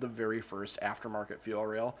Honda. It was the very first aftermarket fuel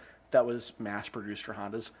rail that was mass produced for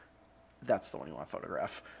Hondas. That's the one you want to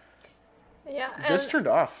photograph. Yeah. This and- turned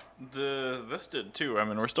off. This did too. I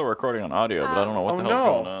mean, we're still recording on audio, but I don't know what Oh, the hell's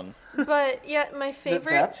no. going on. But yeah, my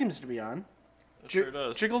favorite. That seems to be on. It sure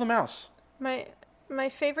does. Jiggle the mouse. My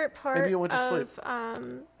favorite part Maybe it went to sleep. of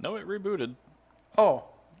No, it rebooted. Oh,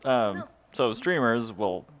 So streamers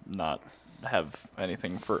will not have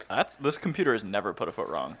anything for. This computer has never put a foot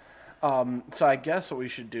wrong. so I guess what we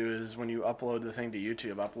should do is when you upload the thing to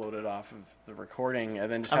YouTube, upload it off of the recording,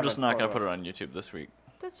 and then just. I'm have just a not going to photo put it of- on YouTube this week.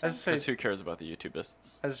 that's I fine. was, say, Because who cares about the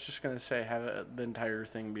YouTubeists? I was just gonna say have the entire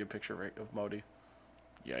thing be a picture of Modi,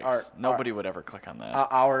 Yikes. Nobody would ever click on that.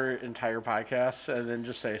 our entire podcast, and then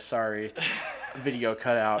just say sorry, video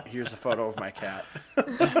cut out. Here's a photo of my cat.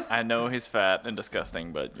 I know he's fat and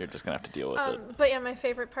disgusting, but you're just going to have to deal with it. But yeah, my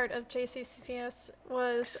favorite part of JCCS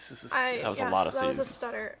was That was a lot of that was a Cs.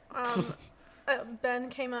 stutter. Ben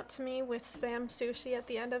came up to me with spam sushi at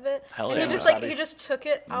the end of it, Hell and yeah. he just Wasabi. he just took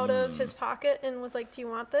it out of his pocket and was like, "Do you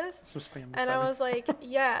want this?" Some spam. And I wasabi. was like,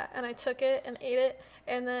 "Yeah," and I took it and ate it.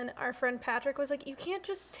 And then our friend Patrick was like, "You can't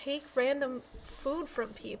just take random food from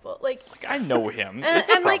people, like." I know him. And,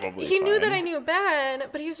 It's and like probably he knew that fine. I knew Ben,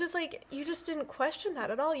 but he was just like, you just didn't question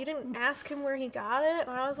that at all. You didn't ask him where he got it,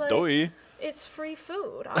 and I was like, Doi. it's free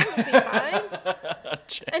food. I'll be fine.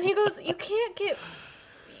 And he goes, you can't get.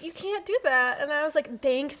 you can't do that. And I was like,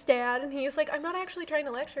 thanks, Dad. And he's like, I'm not actually trying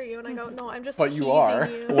to lecture you. And I go, no, I'm just But you teasing are.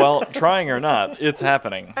 you. Well, trying or not, it's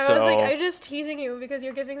happening. I So was like, I'm just teasing you because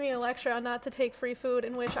you're giving me a lecture on not to take free food,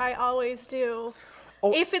 in which I always do.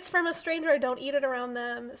 Oh. If it's from a stranger, I don't eat it around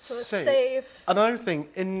them, so it's Say, safe. Another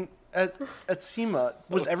thing, at SEMA,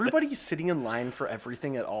 was everybody sitting in line for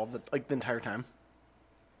everything at all, the entire time?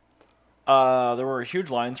 there were huge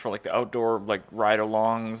lines for like the outdoor like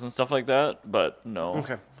ride-alongs and stuff like that, but no.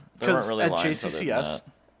 Okay. There weren't Because really at lines other than JCCS, that.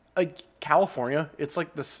 like California, it's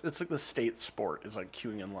like the state sport is like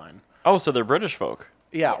queuing in line. Oh, so they're British folk.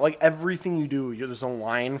 Yeah, like everything you do, there's a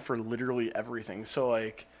line for literally everything. So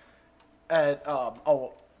like, at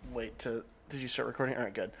did you start recording? All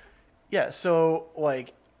right, good. Yeah, so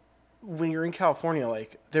like, when you're in California,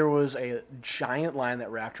 like there was a giant line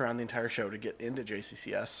that wrapped around the entire show to get into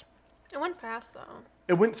JCCS. It went fast, though.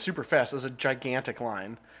 It went super fast. It was a gigantic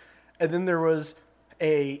line, and then there's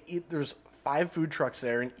 5 food trucks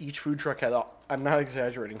there, and each food truck had I'm not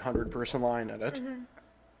exaggerating, 100-person line at it. Mm-hmm.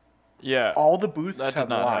 Yeah. All the booths that had did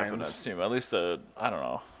not happen at lines. SEMA. At least I don't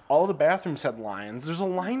know. All the bathrooms had lines. There's a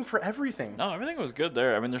line for everything. No, everything was good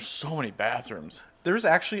there. I mean, there's so many bathrooms. There's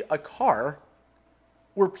actually a car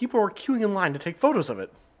where people were queuing in line to take photos of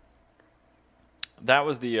it. That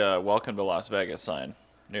was the Welcome to Las Vegas sign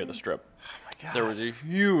near the Strip. Oh my god. There was a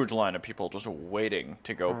huge line of people just waiting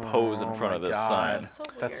to go pose in front of this sign. That's so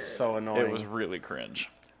weird. That's so annoying. It was really cringe.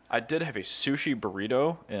 I did have a sushi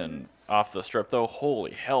burrito off the Strip though.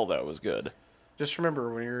 Holy hell, that was good. Just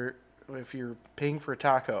remember if you're paying for a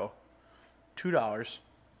taco, $2,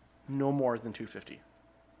 no more than $2.50.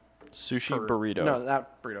 Sushi burrito. No,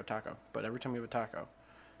 not burrito, taco. But every time you have a taco.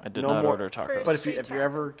 I did no not more- order tacos. But if Street you're taco.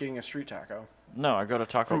 ever getting a street taco, No, I go to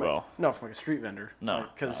Taco Bell. from like a street vendor. No,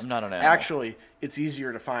 because I'm not an animal. actually it's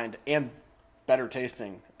easier to find and better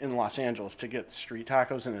tasting in Los Angeles to get street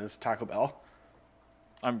tacos than it is Taco Bell.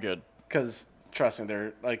 I'm good. Because trust me,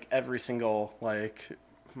 they're like every single like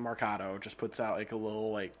Mercado just puts out like a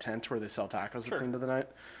little like tent where they sell tacos Sure. at the end of the night.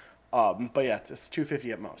 But yeah, it's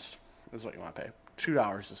 $2.50 at most is what you want to pay.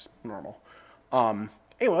 $2 is normal.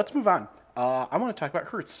 Anyway, let's move on. I want to talk about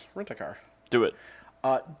Hertz Rent-A-Car. Do it.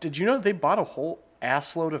 Did you know they bought a whole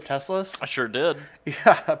ass load of Teslas? I sure did.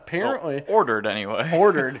 Yeah, apparently Well, ordered anyway.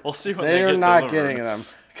 ordered. We'll see when they They're get not delivered. getting them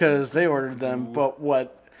because they ordered them. But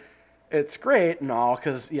it's great and all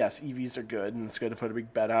because yes, EVs are good and it's good to put a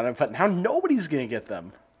big bet on it. But now nobody's gonna get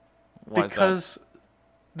them Why is that? because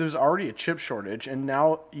there's already a chip shortage, and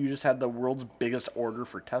now you just had the world's biggest order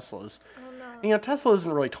for Teslas. Oh, no. You know, Tesla isn't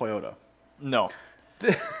really Toyota. No.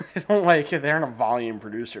 They don't like it. They aren't a volume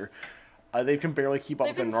producer. They can barely keep up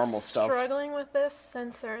They've with the been normal stuff. struggling with this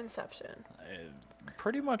since their inception.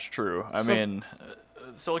 Pretty much true. I So- mean,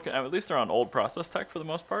 Silicon, at least they're on old process tech for the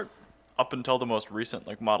most part, up until the most recent,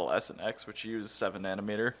 like Model S and X, which use 7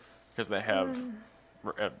 nanometer because they have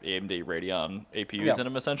AMD Radeon APUs Yeah. in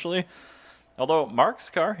them essentially. Although Mark's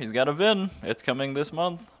car, he's got a VIN. It's coming this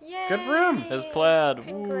month. Yay! Good for him. His Plaid.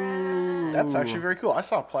 Congrats. That's actually very cool. I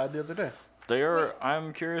saw a Plaid the other day.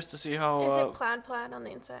 I'm curious to see how. Is it plaid on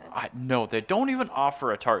the inside? No, they don't even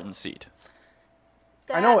offer a tartan seat.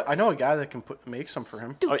 I know That's- a guy that can make some for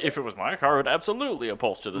him. If it was my car, I would absolutely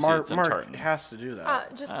upholster the Mark seats in tartan. has to do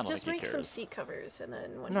that. Just I don't just think he make some cares. seat covers, and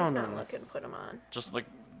then when No, he's no, not no. looking, put them on. Just like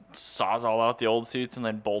sawzall out the old seats and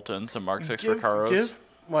then bolt in some Mark 6 give Recaros.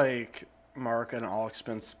 like Mark an all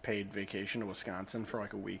expense paid vacation to Wisconsin for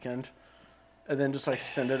like a weekend, and then just like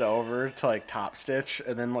send it over to like Top Stitch,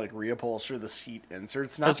 and then like reupholster the seat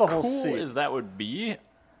inserts, not As the whole cool seat. as that would be,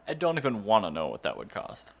 I don't even want to know what that would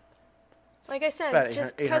cost. Like I said, About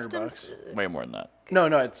just 800 custom. bucks. Way more than that. No,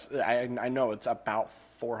 it's I know it's about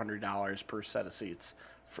 $400 per set of seats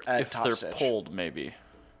at If Top they're Stitch. pulled, maybe.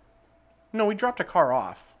 No, we dropped a car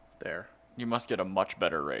off there. You must get a much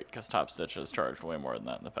better rate because Top Stitch has charged way more than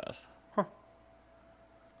that in the past.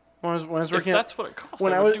 When I was If working that's what it costs,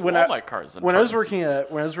 when I I would was do when all I my cars in when I was tartan working seats.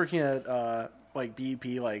 at when I was working at like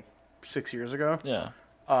BEP like 6 years ago. Yeah.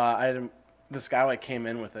 I had this guy like came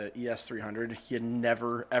in with a ES300. He had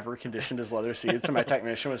never ever conditioned his leather seats, and my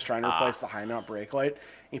technician was trying to replace the high mount brake light.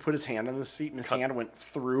 He put his hand on the seat, and his hand went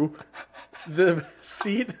through the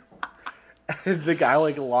seat. And the guy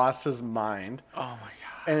like lost his mind, Oh my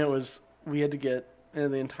god. and we had to get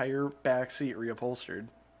the entire back seat reupholstered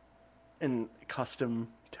in custom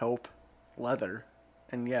taupe leather,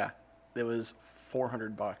 and yeah, it was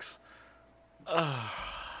 $400.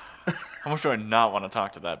 How much do I not want to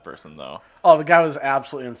talk to that person though? Oh, the guy was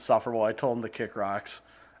absolutely insufferable. I told him to kick rocks.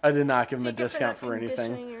 I did not give him So a you get discount for not anything.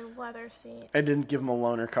 conditioning your leather seats. I didn't give him a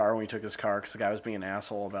loaner car when we took his car because the guy was being an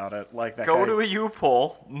asshole about it. Like that Go guy, to a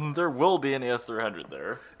U-Pull. There will be an ES300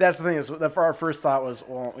 there. That's the thing is that our first thought was,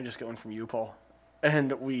 well, why don't we just get one from U-Pull?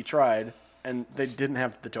 And we tried, and they didn't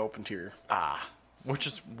have the taupe interior. Which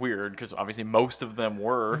is weird because obviously most of them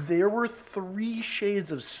were. There were 3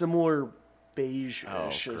 shades of similar beige.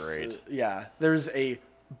 Oh, great. Yeah, there's a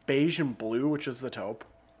beige and blue, which is the taupe.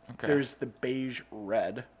 Okay. There's the beige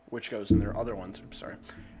red, which goes in their other ones. Oops, sorry.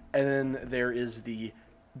 And then there is the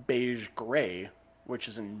beige gray, which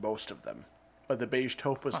is in most of them. But the beige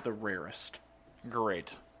taupe was the rarest.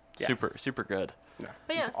 Great. Yeah. Super good. Yeah,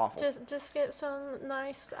 But it's yeah, awful. just get some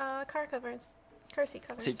nice car seat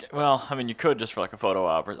covers. See, well, I mean, you could just for like a photo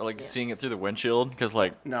op or like seeing it through the windshield because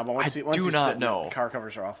like No, but I do not know. Car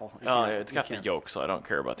covers are awful. You Oh, can't- it's you got the can't. yoke, so I don't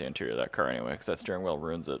care about the interior of that car anyway, because that steering wheel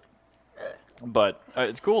ruins it. But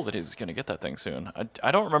it's cool that he's going to get that thing soon.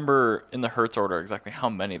 I don't remember in the Hertz order exactly how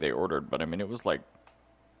many they ordered, but I mean, it was like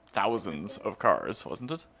thousands of cars,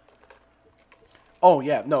 wasn't it? Oh,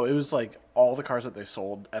 yeah. No, it was like all the cars that they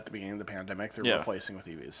sold at the beginning of the pandemic, they're Yeah. replacing with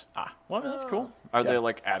EVs. Well, that's cool. Are they Yeah.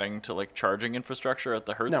 like adding to like charging infrastructure at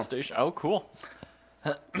the Hertz No. station? Oh, cool.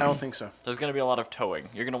 I don't think so. There's going to be a lot of towing.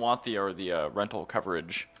 You're going to want the rental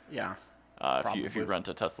coverage Yeah. if you Probably. rent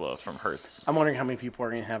a Tesla from Hertz. I'm wondering how many people are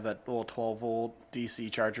going to have that little 12-volt DC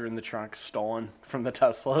charger in the trunk stolen from the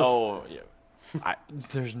Teslas. Oh, yeah.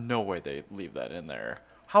 There's no way they leave that in there.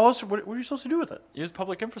 How else? What are you supposed to do with it? Use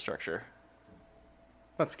public infrastructure.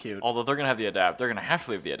 That's cute. Although they're gonna have the adapt, they're gonna have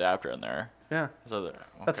to leave the adapter in there. Yeah. So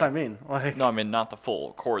That's what I mean. Like, No, I mean not the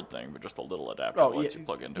full cord thing, but just the little adapter Oh, that lets yeah, you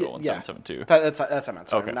plug into a yeah. 1772. That's what I meant.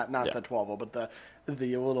 Sorry. Okay, Not yeah. the 12-volt, but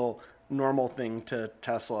the little normal thing to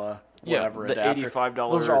Tesla, Yeah, whatever the adapter. $85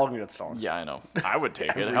 Those are all going to get stolen. Yeah, I know. I would take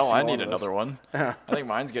it. Every Hell, I single need one of those. another one. Yeah. I think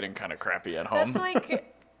mine's getting kind of crappy at home. That's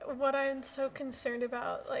like what I'm so concerned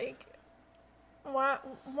about. Like, why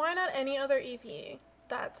not any other EV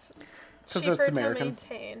that's 'Cause cheaper it's to American.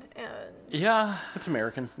 maintain and Yeah. It's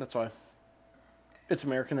American. That's why. It's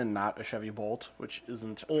American and not a Chevy Bolt, which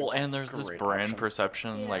isn't. a Well, and there's this great brand option.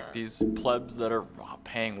 perception, Yeah. like these plebs that are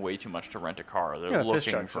paying way too much to rent a car. They're Yeah, the piss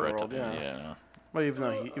looking jacks for of it. the world, yeah. Well, even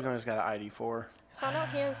though he's got an ID4. found out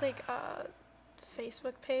he has like a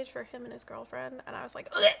Facebook page for him and his girlfriend, and I was like,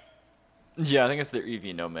 ugh. Yeah, I think it's their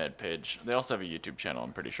EV Nomad page. They also have a YouTube channel,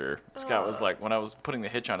 I'm pretty sure. Scott was like, when I was putting the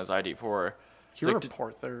hitch on his ID4, Can you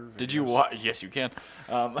report their did you videos? watch? Yes, you can.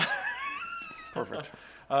 Perfect.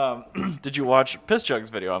 Did you watch Piss Jug's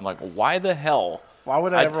video? I'm like, why the hell? Why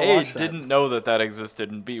would I ever A, watch that? didn't know that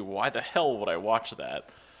existed, and B, why the hell would I watch that?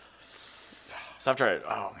 So after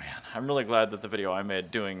oh man, I'm really glad that the video I made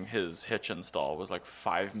doing his hitch install was like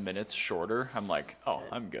 5 minutes shorter. I'm like, oh,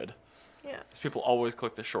 I'm good. Yeah. Because people always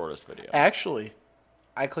click the shortest video Actually,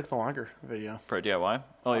 I clicked the longer video. for a DIY.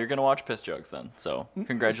 Oh, you're gonna watch Piss Jugs then. So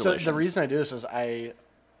congratulations. So the reason I do this is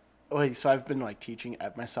so I've been like teaching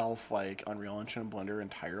at myself like Unreal Engine and Blender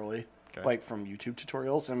entirely, Okay. like from YouTube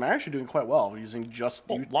tutorials, and I'm actually doing quite well using just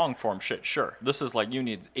Well, long form shit, sure. This is like you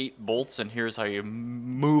need 8 bolts, and here's how you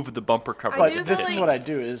move the bumper cover. I But do the, this is like- what I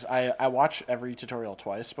do is I watch every tutorial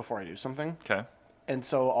twice before I do something. Okay. And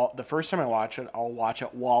so the first time I watch it, I'll watch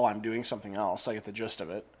it while I'm doing something else. So I get the gist of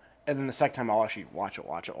it. And then the second time, I'll actually watch it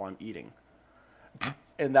while I'm eating.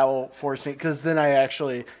 And that will force me, because then I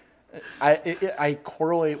actually, I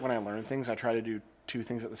correlate when I learn things. I try to do 2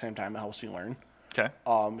 things at the same time. It helps me learn. Okay.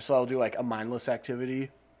 So I'll do like a mindless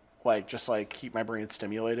activity, like just like keep my brain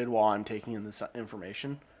stimulated while I'm taking in this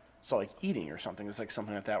information. So like eating or something, it's like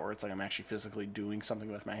something like that where it's like I'm actually physically doing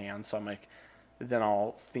something with my hands. So I'm like, then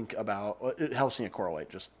I'll think about, it helps me to correlate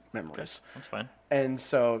just memories. That's fine. And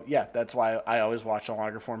so, yeah, that's why I always watch a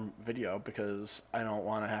longer form video, because I don't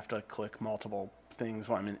want to have to click multiple things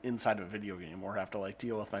while I'm inside of a video game, or have to like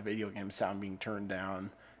deal with my video game sound being turned down,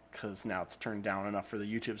 because now it's turned down enough for the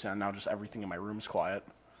YouTube sound. Now just everything in my room's quiet.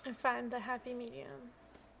 I find the happy medium.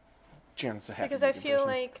 Janet's a happy Because I medium feel person.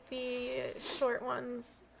 like the short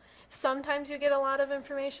ones, sometimes you get a lot of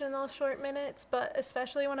information in those short minutes, but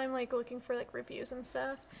especially when I'm like looking for like reviews and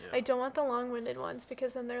stuff, Yeah. I don't want the long-winded ones,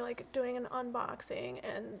 because then they're like doing an unboxing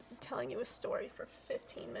and telling you a story for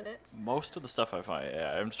 15 minutes. Most of the stuff I find,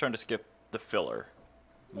 I'm just trying to skip the filler.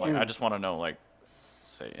 Like, Yeah. I just want to know, like,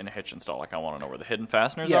 say, in a hitch install, like, I want to know where the hidden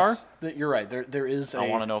fasteners Yes, are. you're right. There is. I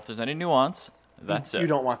want to know if there's any nuance. That's it. You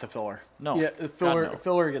don't want the filler. No. Yeah, the God, no.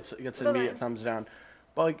 filler gets an But immediate then- thumbs down.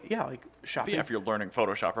 But like, yeah, like But shopping. yeah, if you're learning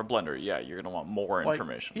Photoshop or Blender, yeah, you're going to want more like,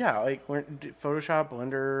 information. Yeah, like Photoshop,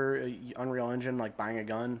 Blender, Unreal Engine, like buying a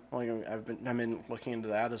gun. Like I've been looking into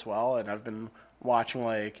that as well, and I've been watching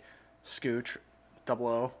like Scooch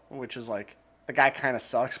 00, which is like the guy kind of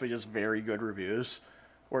sucks, but he does very good reviews.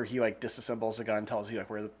 where he like disassembles the gun and tells you like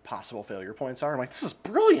where the possible failure points are. I'm like, this is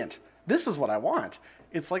brilliant. This is what I want.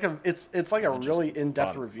 It's like a really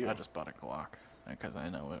in-depth review. I just bought a Glock because I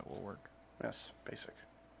know it will work. Yes, basic.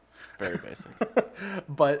 Very basic.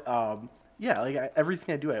 But yeah, like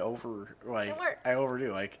everything I do, I works.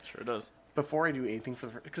 overdo. Like Sure does. before I do anything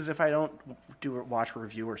because if I don't watch a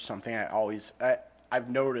review or something, I've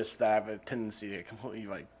noticed that I have a tendency to completely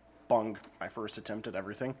like bung my first attempt at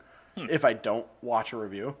everything if I don't watch a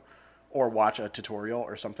review or watch a tutorial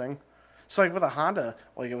or something. So like with a Honda,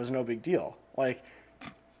 like it was no big deal. Like,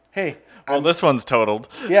 hey, Well, this one's totaled.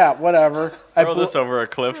 yeah, whatever. Throw this over a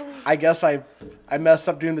cliff. I guess I messed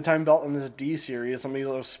up doing the time belt in this D series. Somebody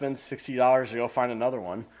will spend $60 to go find another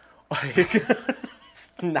one. Like,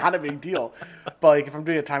 it's not a big deal. But like, if I'm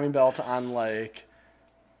doing a timing belt on like,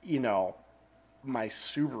 my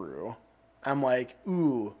Subaru, I'm like,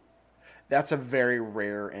 ooh, that's a very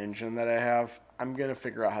rare engine that I have. I'm gonna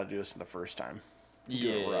figure out how to do this in the first time.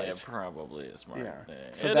 Yeah, right. probably is smart. Yeah. Yeah.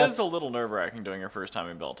 So It that's- is a little nerve-wracking doing your first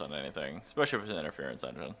timing belt on anything, especially if it's an interference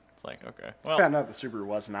engine. It's like, okay, well, I found out the Subaru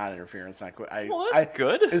was not interference. Well, that's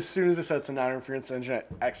good. As soon as it said it's a non-interference engine,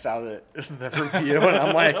 I X'd out the review, and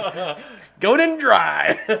I'm like, go and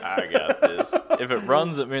dry. I got this. If it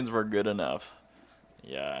runs, it means we're good enough.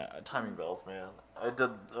 Yeah, timing belts, man. I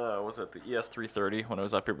did, was it the ES330 when I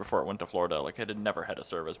was up here before it went to Florida? Like, I had never had a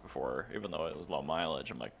service before, even though it was low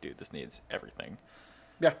mileage. I'm like, dude, this needs everything.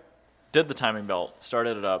 Yeah. Did the timing belt,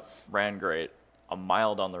 started it up, ran great. A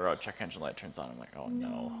mile down the road, check engine light turns on. I'm like, oh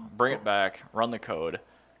no. Bring it back, run the code.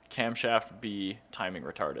 Camshaft B, timing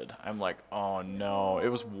retarded. I'm like, oh no. It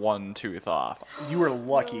was one tooth off. You were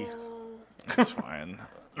lucky. It's fine.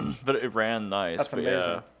 But it ran nice. That's but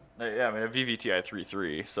amazing. Yeah, I mean, a VVTi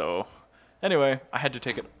 3.3. So, anyway, I had to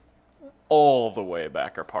take it all the way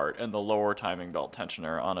back apart. And the lower timing belt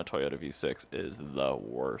tensioner on a Toyota V6 is the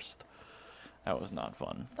worst. That was not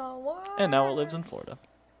fun. The what? And now it lives in Florida.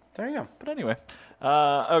 There you go. But anyway,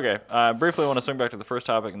 okay. Briefly, I want to swing back to the first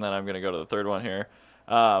topic, and then I'm going to go to the third one here.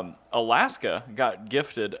 Alaska got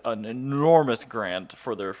gifted an enormous grant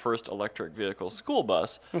for their first electric vehicle school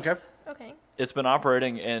bus. Okay. Okay. It's been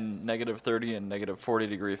operating in -30 and -40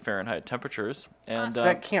 degree Fahrenheit temperatures, and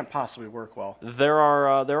That can't possibly work well. there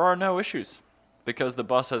are no issues because the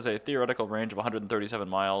bus has a theoretical range of 137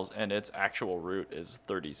 miles, and its actual route is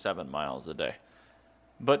 37 miles a day.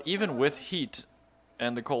 But even with heat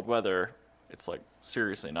and the cold weather, it's like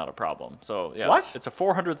seriously not a problem. So yeah, What? it's a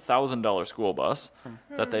 $400,000 school bus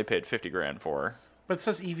that they paid $50,000 for. But it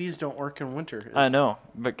says EVs don't work in winter. I know,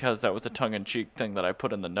 because that was a tongue-in-cheek thing that I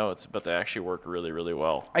put in the notes, but they actually work really, really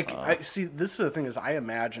well. I see. This is the thing is, I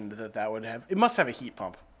imagined that would have. It must have a heat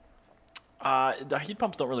pump. The heat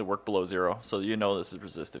pumps don't really work below zero, so you know this is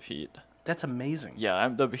resistive heat. That's amazing. Yeah,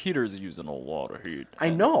 the heater's using a lot of heat.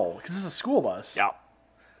 I know, because it's a school bus. Yeah.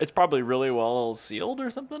 It's probably really well sealed or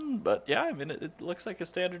something, but yeah, I mean, it looks like a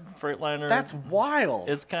standard Freightliner. That's wild.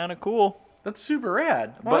 It's kind of cool. That's super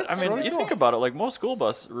rad. But, I that's mean, really you cool. think about it, like, most school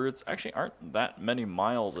bus routes actually aren't that many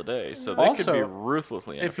miles a day, so they could Also, be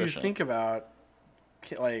ruthlessly If inefficient. you think about,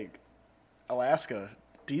 like, Alaska,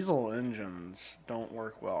 diesel engines don't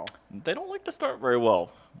work well. They don't like to start very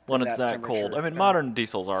well when In it's that that cold. temperature, I mean, yeah. modern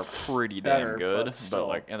diesels are pretty Better, damn good, but still.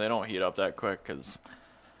 like, and they don't heat up that quick because,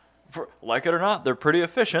 like it or not, they're pretty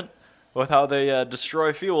efficient with how they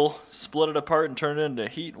destroy fuel, split it apart, and turn it into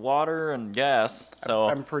heat, water, and gas. So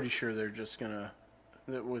I'm pretty sure they're just gonna,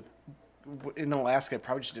 in Alaska,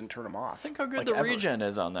 probably just didn't turn them off. think how good like, the ever. regen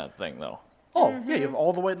is on that thing, though. Oh yeah, you have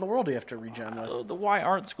all the weight in the world you have to regen with. Why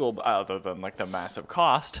aren't other than like the massive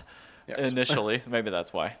cost? Yes. Initially, maybe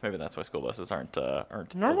that's why. Maybe that's why school buses aren't Normal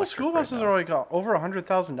electric school right buses now. are like over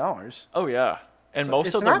 $100,000. Oh yeah, and So most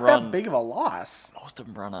it's of them not run. that big of a loss. Most of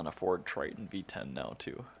them run on a Ford Triton V10 now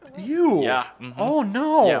too. You? Yeah, mhm. Oh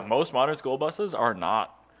no. Yeah, most modern school buses are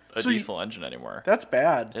not a So you- diesel engine anymore. That's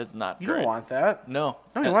bad. It's not You great. don't want that. No.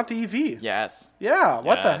 No, you want the EV. Yes. Yeah.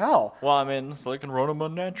 What the Yes. hell? Well, I mean, so they can run them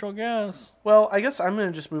on natural gas. Well, I guess I'm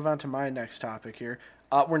gonna just move on to my next topic here.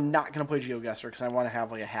 We're not gonna play GeoGuessr because I want to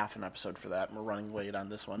have like a half an episode for that, and we're running late on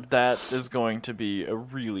this one. That is going to be a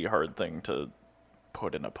really hard thing to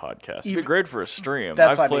put in a podcast. It'd be Even- great for a stream.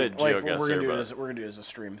 That's I've what I mean. played Like, GeoGuessr, we're gonna do but it as a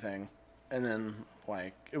stream thing, and then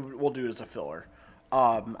like we'll do it as a filler.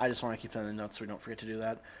 I just want to keep that in the notes so we don't forget to do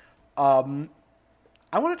that.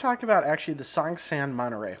 I want to talk about actually the Songsan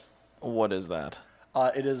Monterey. what is that?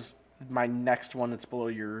 It is my next one. That's below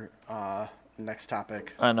your next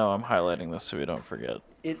topic. I know, I'm highlighting this so we don't forget.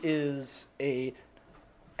 It is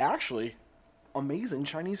actually amazing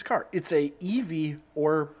Chinese car. It's a EV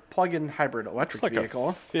or plug-in hybrid electric It's like vehicle.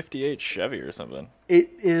 a 58 Chevy or something.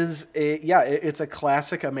 It's a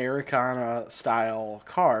classic Americana style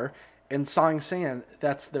car. And Song San,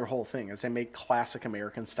 that's their whole thing, is they make classic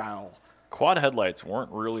American style. Quad headlights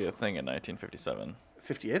weren't really a thing in 1957.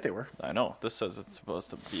 58 they were. I know. This says it's supposed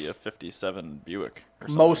to be a 57 Buick or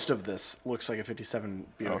something. Most of this looks like a 57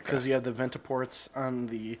 Buick Okay. because you have the Ventaports on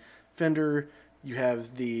the fender. You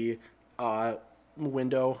have the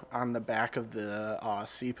window on the back of the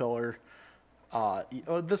C-pillar.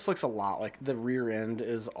 This looks a lot like the rear end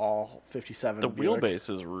is all 57 The Buick. wheelbase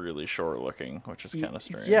is really short looking, which is kind of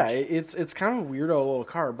strange. Yeah, it's kind of a weirdo little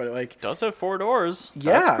car, but like, Does have 4 doors.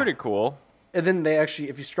 Yeah. That's pretty cool. and then they actually,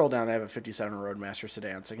 if you scroll down, they have a 57 Roadmaster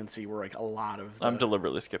sedan, so you can see where like a lot of the, I'm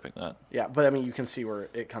deliberately skipping that. yeah, but I mean you can see where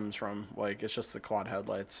it comes from. Like it's just the quad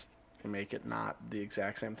headlights can make it not the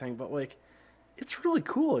exact same thing, but like it's really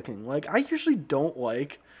cool looking. Like I usually don't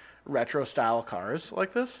like retro style cars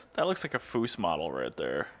like this. That looks like a Foose model right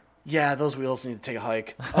there. Yeah, those wheels need to take a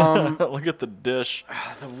hike. Look at the dish.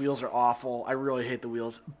 The wheels are awful. I really hate the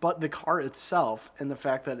wheels. But the car itself and the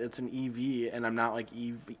fact that it's an EV and I'm not like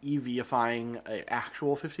EVifying an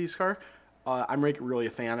actual 50s car, I'm like really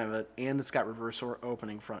a fan of it. And it's got reverse or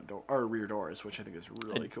opening front door or rear doors, which I think is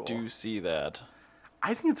really cool. I do see that.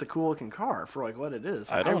 I think it's a cool looking car for like what it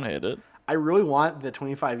is. I don't hate it. I really want the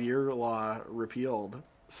 25-year law repealed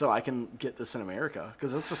so I can get this in America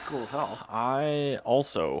because that's just cool as hell. I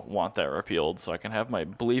also want that repealed so I can have my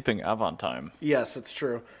bleeping Avantime. Yes, it's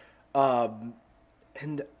true.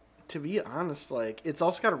 And to be honest, like it's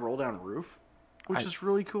also got a roll down roof, which is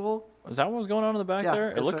really cool. Is that what was going on in the back Yeah,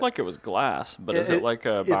 there? It it's looked like it was glass, but is It- it like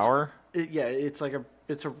a it's- Bauer?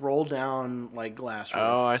 It's a roll down like glass roof.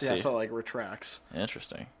 Oh, I Yeah, see. so it, like retracts.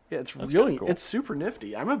 Interesting. Yeah, it's That's really kinda cool. it's super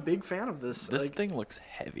nifty. I'm a big fan of this. This like, thing looks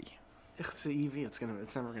heavy. it's the EV. It's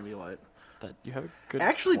never gonna be light. That you have a good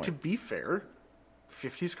Actually, point. to be fair,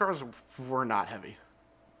 50s cars were not heavy.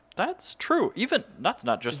 That's true. Even that's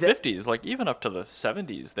not just That- 50s. Like even up to the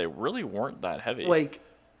 70s, they really weren't that heavy. Like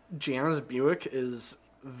Jana's Buick is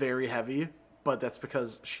very heavy, but that's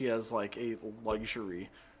because she has like a luxury,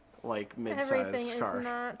 like Everything mid-size car. is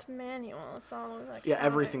not manual. It's all electronic. Yeah,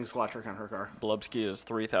 everything's electric on her car. Blubsky is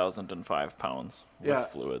 3,005 pounds with Yeah.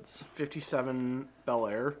 fluids. 57 Bel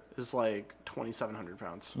Air is like 2,700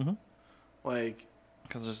 pounds. Mm-hmm. Like,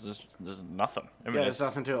 Because there's nothing. I mean, yeah, there's it's,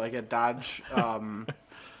 nothing to it. Like a Dodge,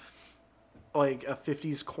 like a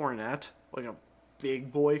 50s Coronet, like a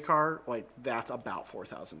big boy car, like that's about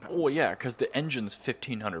 4,000 pounds. oh yeah, because the engine's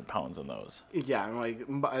 1,500 pounds in those. Yeah, and like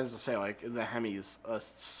as I say, like the Hemi's a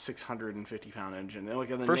 650-pound engine. And like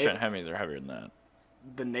the First gen Hemis are heavier than that.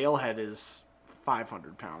 the nailhead is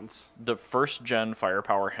 500 pounds. The first gen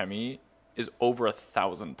Firepower Hemi is over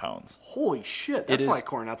 1,000 pounds. Holy shit! That's is why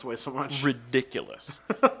Coronets weigh so much. Ridiculous.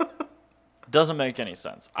 Doesn't make any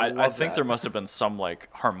sense. I love think that. there must have been some like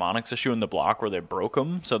harmonics issue in the block where they broke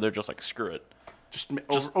them, so they're just like screw it. Just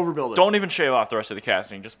overbuild it. Don't even shave off the rest of the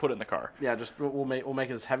casting. Just put it in the car. Yeah, just we'll make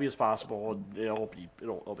it as heavy as possible.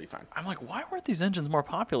 It'll be fine. I'm like, why weren't these engines more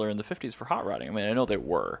popular in the 50s for hot rodding? I mean, I know they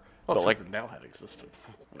were, Well, but like, the nailhead existed.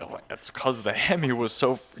 it's because the Hemi was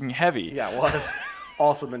so freaking heavy. Yeah, it was.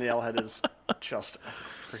 Also, the nailhead is just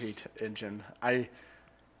a great engine. I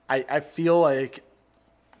feel like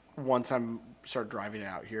once I'm start driving it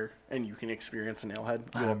out here and you can experience a nailhead,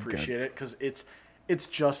 you'll I'm good. appreciate it because it's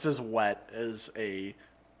just as wet as a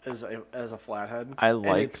flathead. I and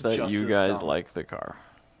like it's that just you as guys dumb. like the car.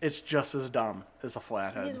 It's just as dumb as a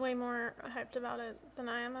flathead. He's way more hyped about it than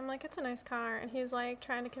I am. I'm like, it's a nice car, and he's like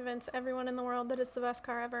trying to convince everyone in the world that it's the best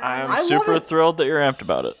car ever. I'm I love super it. thrilled that you're amped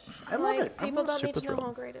about it. I love like, it. I'm people don't super need to know thrilled.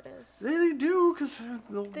 how great it is. They do because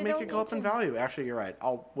they'll They make don't it go need up in to. value. Actually, you're right.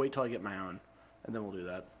 I'll wait till I get my own, and then we'll do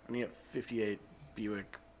that. I need a 58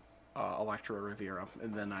 Buick Electra Riviera,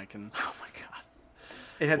 and then I can. Oh my god.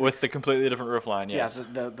 It had With the completely different roof line, yes.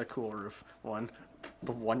 yeah, the cool roof one,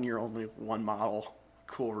 the 1 year only one model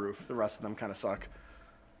cool roof. The rest of them kind of suck.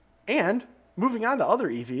 And moving on to other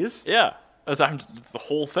EVs. Yeah. As I'm the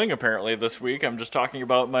whole thing apparently this week. I'm just talking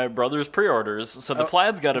about my brother's pre-orders. So the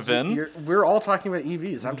Plaid's got a VIN. We're all talking about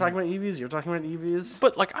EVs. I'm talking about EVs. You're talking about EVs.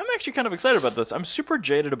 But like, I'm actually kind of excited about this. I'm super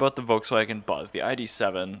jaded about the Volkswagen Buzz, the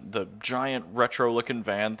ID7, the giant retro-looking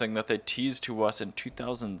van thing that they teased to us in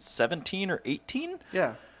 2017 or 18.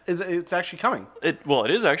 Yeah, it's actually coming. It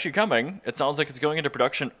is actually coming. It sounds like it's going into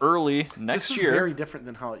production early next This is year. very different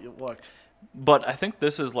than how it looked. But I think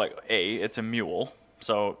this is like it's a mule,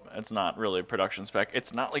 so it's not really production spec.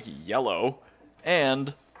 It's not like yellow,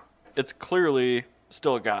 and it's clearly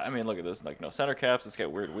still got. I mean, look at this, like no center caps. It's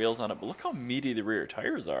got weird wheels on it, but look how meaty the rear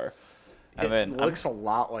tires are. I mean, looks a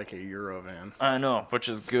lot like a Eurovan. I know, which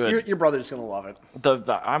is good. Your brother's gonna love it.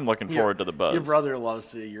 I'm looking forward to the buzz. Your brother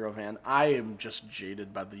loves the Eurovan. I am just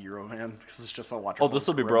jaded by the Eurovan because it's just a watch. Oh, this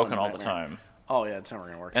will be broken all the time. Oh yeah, it's never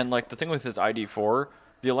gonna work. And like the thing with his ID4,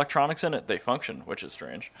 the electronics in it, they function, which is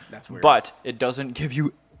strange. That's weird. But it doesn't give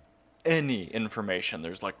you any information.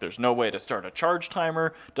 There's no way to start a charge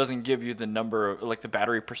timer. Doesn't give you the number of, like, the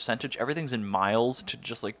battery percentage. Everything's in miles to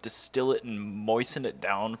just like distill it and moisten it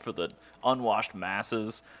down for the unwashed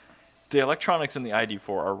masses. The electronics in the ID4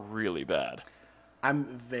 are really bad. I'm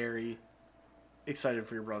very excited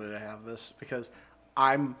for your brother to have this because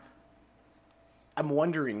I'm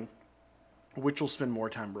wondering which will spend more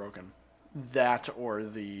time broken, that or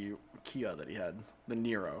the Kia that he had, the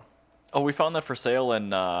Niro. Oh, we found that for sale in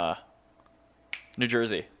New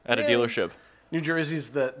Jersey at a Really? dealership. New Jersey's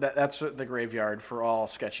that's the graveyard for all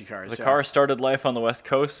sketchy cars. The yeah. car started life on the West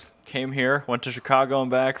Coast, came here, went to Chicago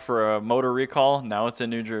and back for a motor recall. Now it's in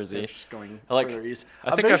New Jersey. It's just going Like, further east.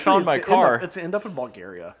 I think I found my car. It's end up in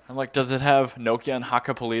Bulgaria. I'm like, does it have Nokia and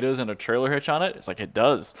Hakkapeliitas and a trailer hitch on it? It's like, it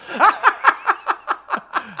does.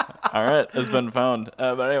 All right, it's been found.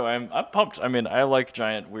 But anyway, I'm pumped. I mean, I like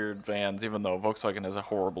giant, weird vans, even though Volkswagen has a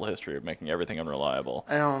horrible history of making everything unreliable.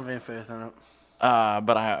 I don't have any faith in it.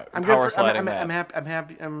 But I'm power good for, sliding I'm that. happy. I'm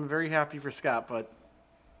happy. I'm very happy for Scott, but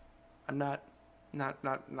I'm not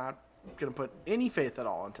gonna put any faith at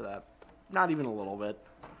all into that. Not even a little bit.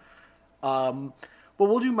 But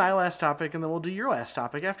we'll do my last topic, and then we'll do your last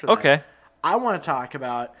topic after that. Okay. I want to talk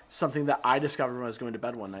about something that I discovered when I was going to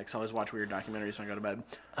bed one night, because I always watch weird documentaries when I go to bed.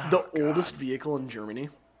 The oldest vehicle in Germany,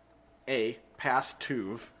 passed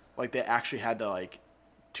TÜV. Like, they actually had to, like,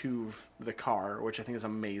 TÜV the car, which I think is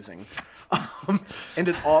amazing. And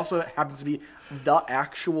it also happens to be the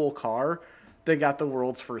actual car that got the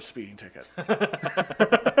world's first speeding ticket.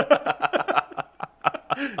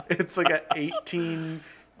 It's like a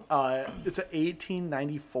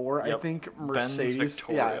 1894, Yep. I think, Benz Mercedes.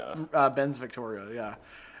 Victoria. Yeah, Benz Victoria, yeah.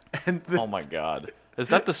 And Oh my god. Is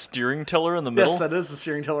that the steering tiller in the middle? yes, that is the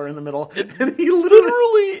steering tiller in the middle. And he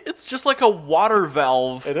Literally, it's just like a water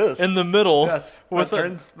valve It is. in the middle. Yes, with that a,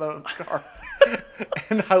 turns the car.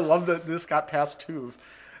 And I love that this got past TÜV.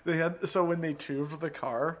 So when they TÜV'd the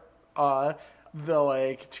car, the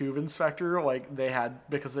like TÜV inspector, like they had,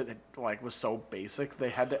 because it like was so basic, they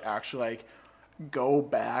had to actually like go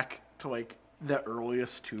back to like the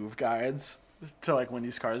earliest TÜV guides to like when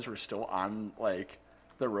these cars were still on like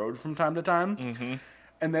the road from time to time. Mm-hmm.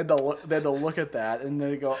 And they had to look at that, and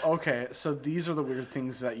they go, okay, so these are the weird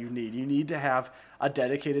things that you need. You need to have a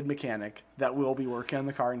dedicated mechanic that will be working on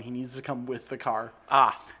the car, and he needs to come with the car.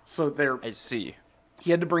 So I see. he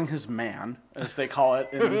had to bring his man, as they call it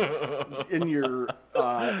in your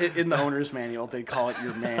in the owner's manual. They call it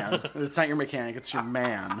your man. It's not your mechanic; it's your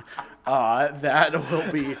man that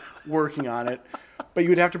will be working on it. But you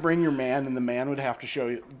would have to bring your man, and the man would have to show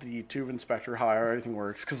you, the TÜV inspector, how everything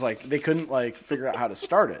works, because like they couldn't like figure out how to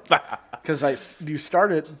start it. Because you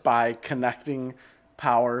start it by connecting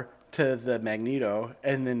power to the magneto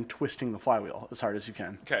and then twisting the flywheel as hard as you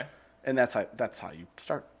can. Okay. And that's how you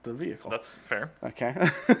start the vehicle. That's fair. Okay.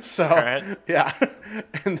 So, right. yeah.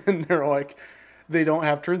 And then they're like, they don't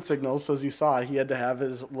have turn signals. So as you saw, he had to have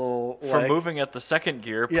his little, For like, moving at the second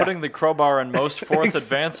gear, Yeah. putting the crowbar in most fourth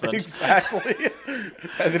advancement. Exactly.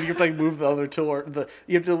 And then you have to like move the other tiller.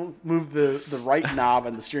 You have to move the right knob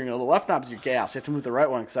on the steering wheel. The left knob's your gas. You have to move the right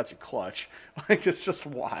one because that's your clutch. Like, it's just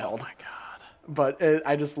wild. Oh my god. But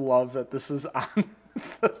I just love that this is on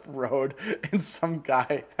the road and some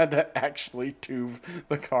guy had to actually TÜV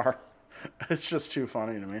the car. It's just too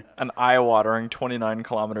funny to me. An eye-watering 29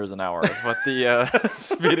 kilometers an hour is what the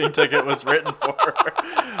speeding ticket was written for.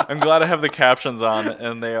 I'm glad I have the captions on,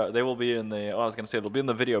 and they will be in the. Oh, I was going to say they'll be in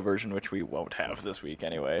the video version, which we won't have this week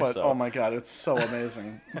anyway. But so. oh my god, it's so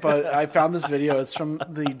amazing. But I found this video. It's from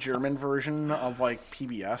the German version of like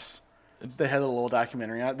PBS. They had a little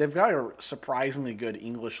documentary on it. They've got a surprisingly good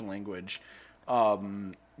English language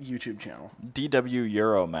YouTube channel. DW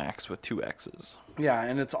Euromax with 2 X's. Yeah,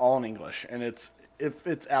 and it's all in English, and it's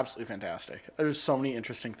absolutely fantastic. There's so many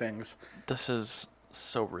interesting things. This is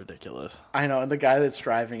so ridiculous. I know, and the guy that's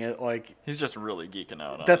driving it, like, He's just really geeking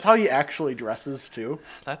out on that's it. how he actually dresses too.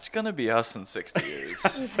 That's going to be us in 60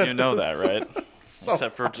 years. You know that, right?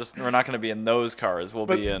 Except for just, we're not going to be in those cars. We'll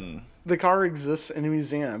be in... The car exists in a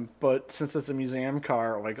museum, but since it's a museum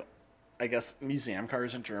car, like, I guess museum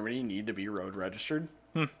cars in Germany need to be road registered.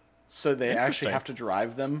 So they actually Interesting. have to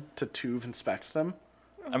drive them to TÜV inspect them.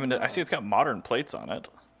 I mean, I see it's got modern plates on it.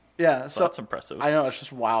 Yeah, So so that's impressive. I know, it's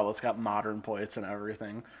just wild. It's got modern plates and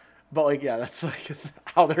everything. But like, yeah, that's like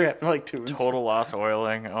how they're having like tunes. Total loss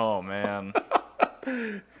oiling. Oh man.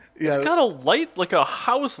 Yeah, It's got a light, like a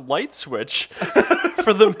house light switch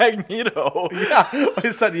for the Magneto. yeah. Like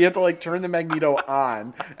I said, you have to like turn the Magneto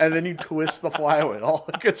on, and then you twist the flywheel.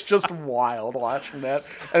 Like it's just wild watching that.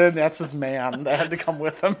 And then that's his man that had to come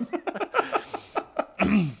with him.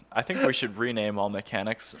 I think we should rename all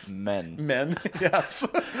mechanics men. Men, yes,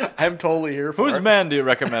 I'm totally here for Whose it. man do you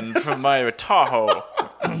recommend for my Tahoe?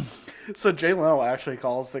 So Jay Leno actually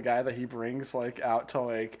calls the guy that he brings like out to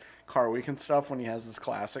like Car Week and stuff when he has his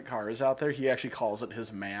classic cars out there. He actually calls it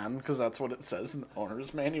his man because that's what it says in the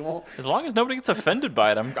owner's manual. As long as nobody gets offended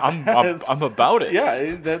by it, I'm about it.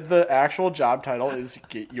 Yeah, the actual job title is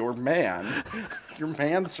get your man, your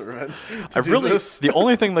manservant. The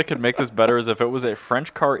only thing that could make this better is if it was a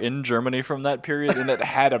French car in Germany from that period and it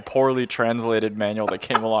had a poorly translated manual that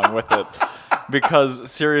came along with it. Because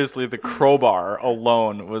seriously, the crowbar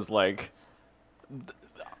alone was like,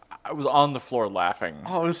 I was on the floor laughing.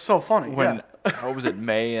 Oh, it was so funny. When yeah. what was it,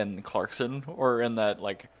 May and Clarkson were in that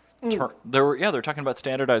like they're talking about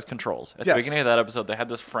standardized controls. At the Yes. beginning of that episode, they had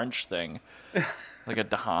this French thing, like a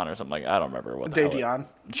Dahan or something like I don't remember what the hell Dion.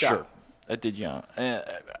 Sure, a Dion. I'm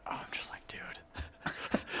just like,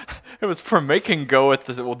 dude, it was for making go at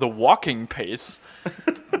the walking pace.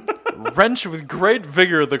 Wrench with great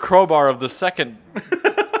vigor the crowbar of the second.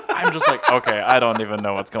 I'm just like, okay, I don't even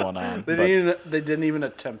know what's going on. They didn't even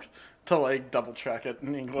attempt to like double check it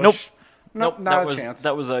in English. Nope. Nope, not that a was chance.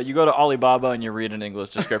 that was you go to Alibaba and you read an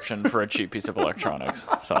English description for a cheap piece of electronics.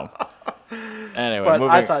 So anyway, But I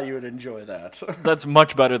moving, thought you would enjoy that. that's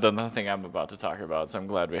much better than the thing I'm about to talk about. So I'm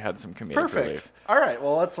glad we had some comedic Perfect. relief. All right.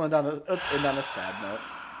 Well, let's end on a sad note.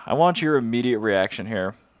 I want your immediate reaction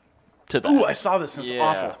here to that. Ooh, I saw this. It's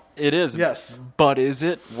awful. It is. Yes. But is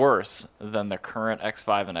it worse than the current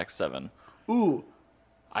X5 and X7? Ooh,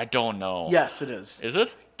 I don't know. yes, it is. Is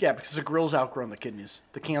it? Yeah, because the grill's outgrown the kidneys.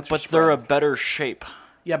 The cancer. But spread. they're a better shape.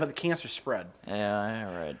 Yeah, but the cancer spread. Yeah,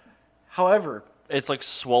 all right. However, It's like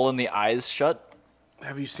swollen the eyes shut.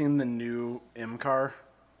 have you seen the new M car?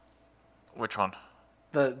 Which one?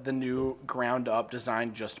 The new ground up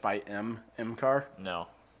designed just by M car. No.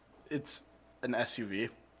 It's an SUV.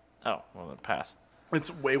 Oh, well then pass. It's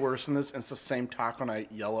way worse than this. And it's the same Taco Night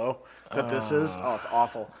yellow that this is. Oh, it's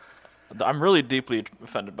awful. I'm really deeply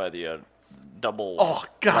offended by the double Oh,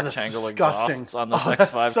 God, that's rectangle disgusting. exhausts on this Oh, X5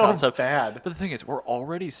 that's so concept. bad. But the thing is, we're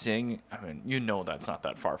already seeing. I mean, you know, that's not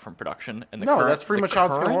that far from production. And the No, current, that's pretty the much how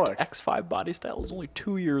it's gonna current look. X5 body style is only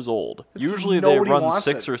 2 years old. It's Usually they nobody run wants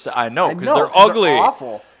 6 it. or 7. I know I because know, they're 'cause ugly.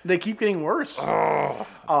 awful. They keep getting worse.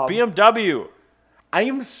 BMW. I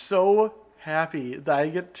am so happy that I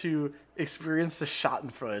get to experience the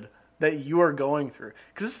Schadenfreude that you are going through.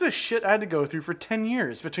 Because this is the shit I had to go through for 10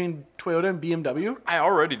 years between Toyota and BMW. I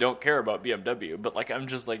already don't care about BMW, but like I'm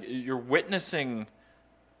just like you're witnessing.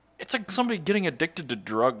 It's like somebody getting addicted to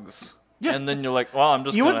drugs. Yeah. And then you're like, well, I'm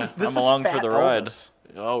just You know gonna what? This I'm is along for Fat the ride. Elvis.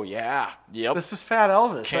 Oh yeah. Yep. This is Fat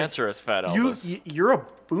Elvis. Cancerous fat Like, Elvis. you're a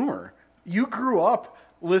boomer. You grew up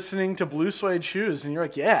listening to Blue Suede Shoes, and you're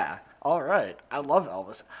like, yeah, all right, I love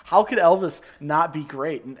Elvis. How could Elvis not be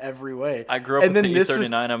great in every way? I grew up and with then the this is-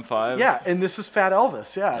 E39 M5. Yeah, and this is Fat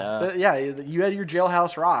Elvis. Yeah, Yeah. You had your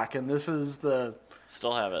Jailhouse Rock, and this is the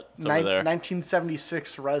Still have it. It's over there.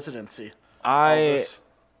 1976 residency. I Elvis.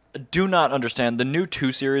 do not understand. The new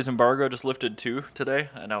 2 Series embargo just lifted 2 today,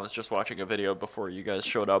 and I was just watching a video before you guys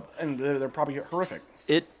showed up. And they're probably horrific.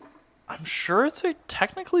 I'm sure it's a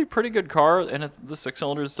technically pretty good car, and the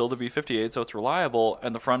 6-cylinder is still the V58, so it's reliable,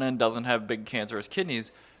 and the front end doesn't have big cancerous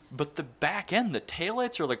kidneys, but the back end, the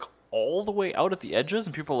taillights are like all the way out at the edges,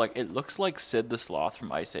 and people are like, it looks like Sid the Sloth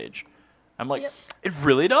from Ice Age. I'm like, Yep. It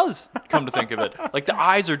really does, come to think of it. Like, the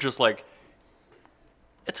eyes are just like,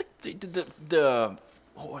 it's like the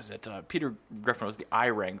what was it? Peter Griffin was the eye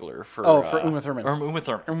wrangler for... for Uma Thurman. Or Uma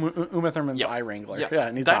Thurman. Uma Thurman's Yep. eye wrangler. Yes. Yeah,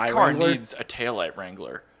 it needs an that eye car wrangler. needs a taillight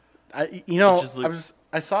wrangler. Which is like, like-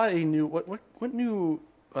 I saw a new what new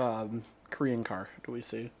Korean car do we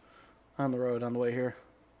see on the road on the way here?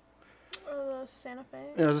 The Santa Fe.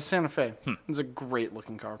 It was a Santa Fe. It was a great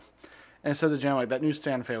looking car. And I said to Jan, like, that new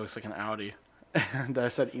Santa Fe looks like an Audi. And I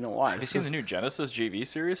said, you know why? Have you seen the new Genesis GV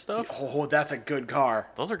series stuff? Oh, that's a good car.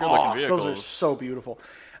 Those are good-looking vehicles. Those are so beautiful.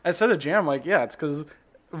 I said to Jam, like, yeah, it's because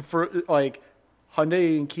for like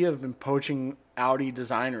Hyundai and Kia have been poaching Audi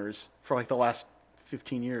designers for like the last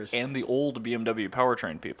 15 years. And the old BMW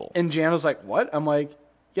powertrain people. And Jan was like, what? I'm like,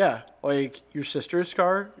 yeah, like your sister's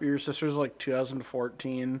car, your sister's like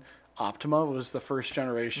 2014 Optima was the first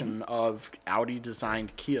generation of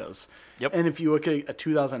Audi-designed Kias. Yep. And if you look at a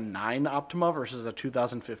 2009 Optima versus a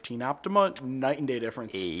 2015 Optima, night and day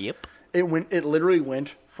difference. Yep. It literally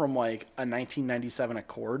went from like a 1997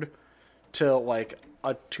 Accord to like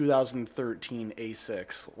a 2013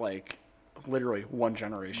 A6, like literally one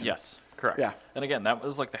generation. Yes, correct. Yeah. And again, that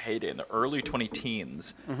was like the heyday in the early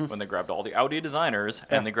 2010s when they grabbed all the Audi designers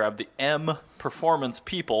and they grabbed the M performance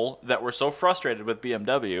people that were so frustrated with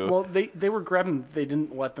BMW. Well, they were grabbing. They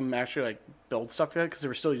didn't let them actually like build stuff yet because they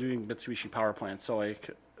were still doing Mitsubishi power plants. So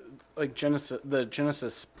like Genesis, the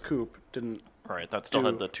Genesis Coupe didn't. Right, that still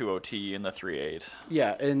had the 2.0T and the 3.8.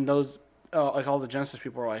 Yeah, and those like all the Genesis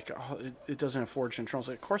people are like, oh, it doesn't have forged internals.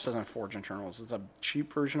 Like, of course, it doesn't have forged internals. It's a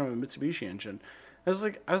cheap version of a Mitsubishi engine. I was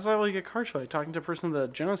like a car show, like, talking to a person at the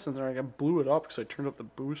Genesis, and like, I blew it up because I turned up the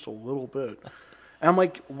boost a little bit. And I'm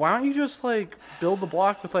like, why don't you just like build the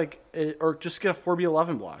block with like, or just get a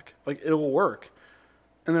 4B11 block? Like, it'll work.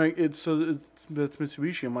 And then it's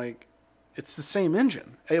Mitsubishi. I'm like, it's the same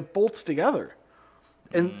engine. It bolts together.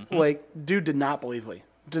 And like, dude did not believe me.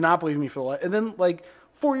 Did not believe me for the life. And then like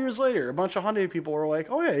 4 years later, a bunch of Hyundai people were like,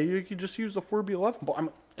 "Oh yeah, you could just use the 4B11."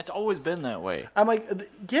 But It's always been that way. I'm like,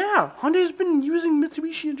 yeah, Hyundai's been using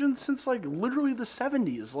Mitsubishi engines since like literally the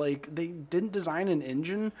 70s. Like they didn't design an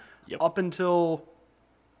engine up until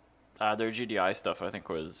Their GDI stuff, I think,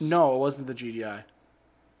 was... no, it wasn't the GDI.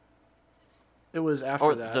 It was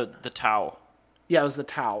after that. the Tau. Yeah, it was the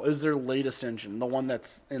Tau. It was their latest engine, the one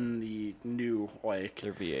that's in the new like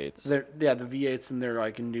Their V8s. the V8s and their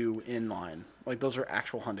like new inline. Like those are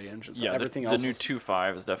actual Hyundai engines. So Yeah, everything the else new is,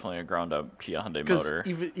 2.5 is definitely a ground-up Kia Hyundai 'cause motor.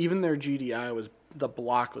 even their GDI was the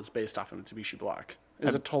block was based off of Mitsubishi block. It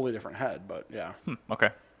was a totally different head, but yeah. Okay.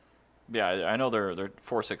 Yeah, I know their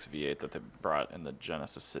 4.6 V8 that they brought in the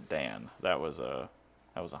Genesis sedan. That was a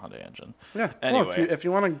Hyundai engine. Yeah. Anyway, Well, if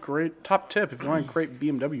you want a great top tip, if you want a great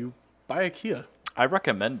BMW, buy a Kia. I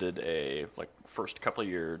recommended a first couple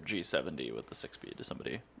year G70 with the 6-speed to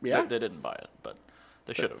somebody. Yeah? They didn't buy it, but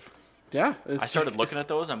they should have. Yeah. I started looking at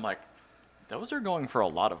those. I'm like, those are going for a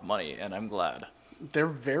lot of money, and I'm glad. They're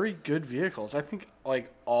very good vehicles. I think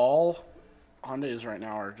like all Hyundais right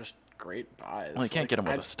now are just great buys. Well, you can't Like, get them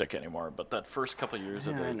with a stick anymore, but that first couple years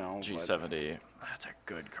of Yeah, the I know, but- G70, that's a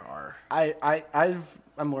good car.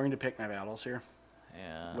 I'm learning to pick my battles here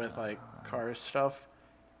Yeah. with like cars stuff,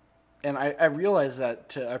 and I realized that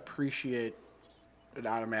to appreciate an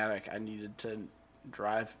automatic, I needed to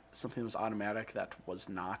drive something that was automatic that was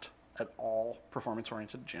not at all performance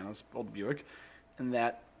oriented. Jana's old Buick, and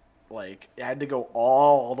that like I had to go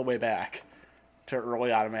all the way back to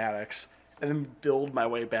early automatics and then build my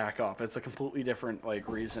way back up. It's a completely different like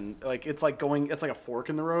reason. Like it's like a fork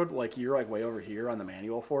in the road. Like you're like way over here on the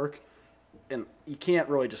manual fork, and you can't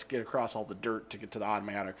really just get across all the dirt to get to the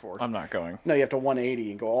automatic fork. I'm not going. No, you have to 180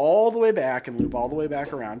 and go all the way back and loop all the way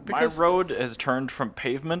back around. My Because road has turned from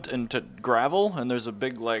pavement into gravel, and there's a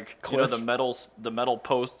big Cliff. the metal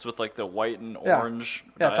posts with like the white and Yeah. orange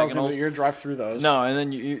yeah, it tells you diagonals. that you're gonna drive through those. No, and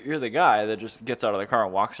then you're the guy that just gets out of the car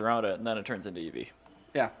and walks around it, and then it turns into EV.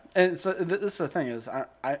 Yeah, and so this is the thing is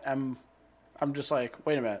I'm just like,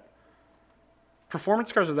 wait a minute.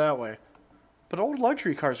 Performance cars are that way, but old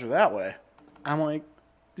luxury cars are that way. I'm like,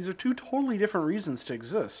 these are two totally different reasons to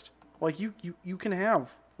exist. Like you can have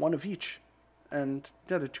one of each, and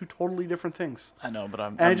yeah, they're two totally different things. I know, but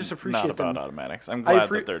I'm I just appreciate not about them. automatics. I'm glad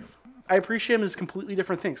that they're... I appreciate them as completely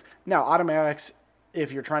different things. Now, automatics,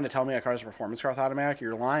 if you're trying to tell me a car's a performance car with automatic,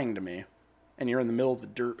 you're lying to me. And you're in the middle of the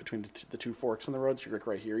dirt between the two forks in the road, so you're like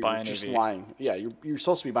right here. Buy You're an just EV. lying. Yeah, you're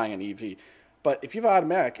supposed to be buying an EV. But if you have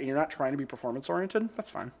automatic and you're not trying to be performance oriented,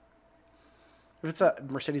 that's fine. If it's a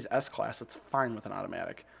Mercedes S-Class, it's fine with an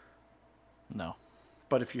automatic. No.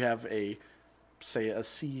 But if you have say a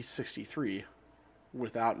C63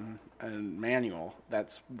 without a manual,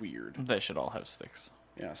 that's weird. They should all have sticks.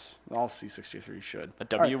 Yes, all C63 should.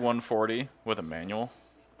 A All right. W140 with a manual.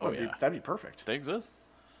 Oh, yeah. That'd be perfect. They exist.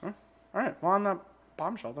 All right. Well, on that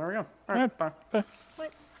bombshell, there we go. All right. Bye.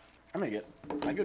 Like, I'm gonna get.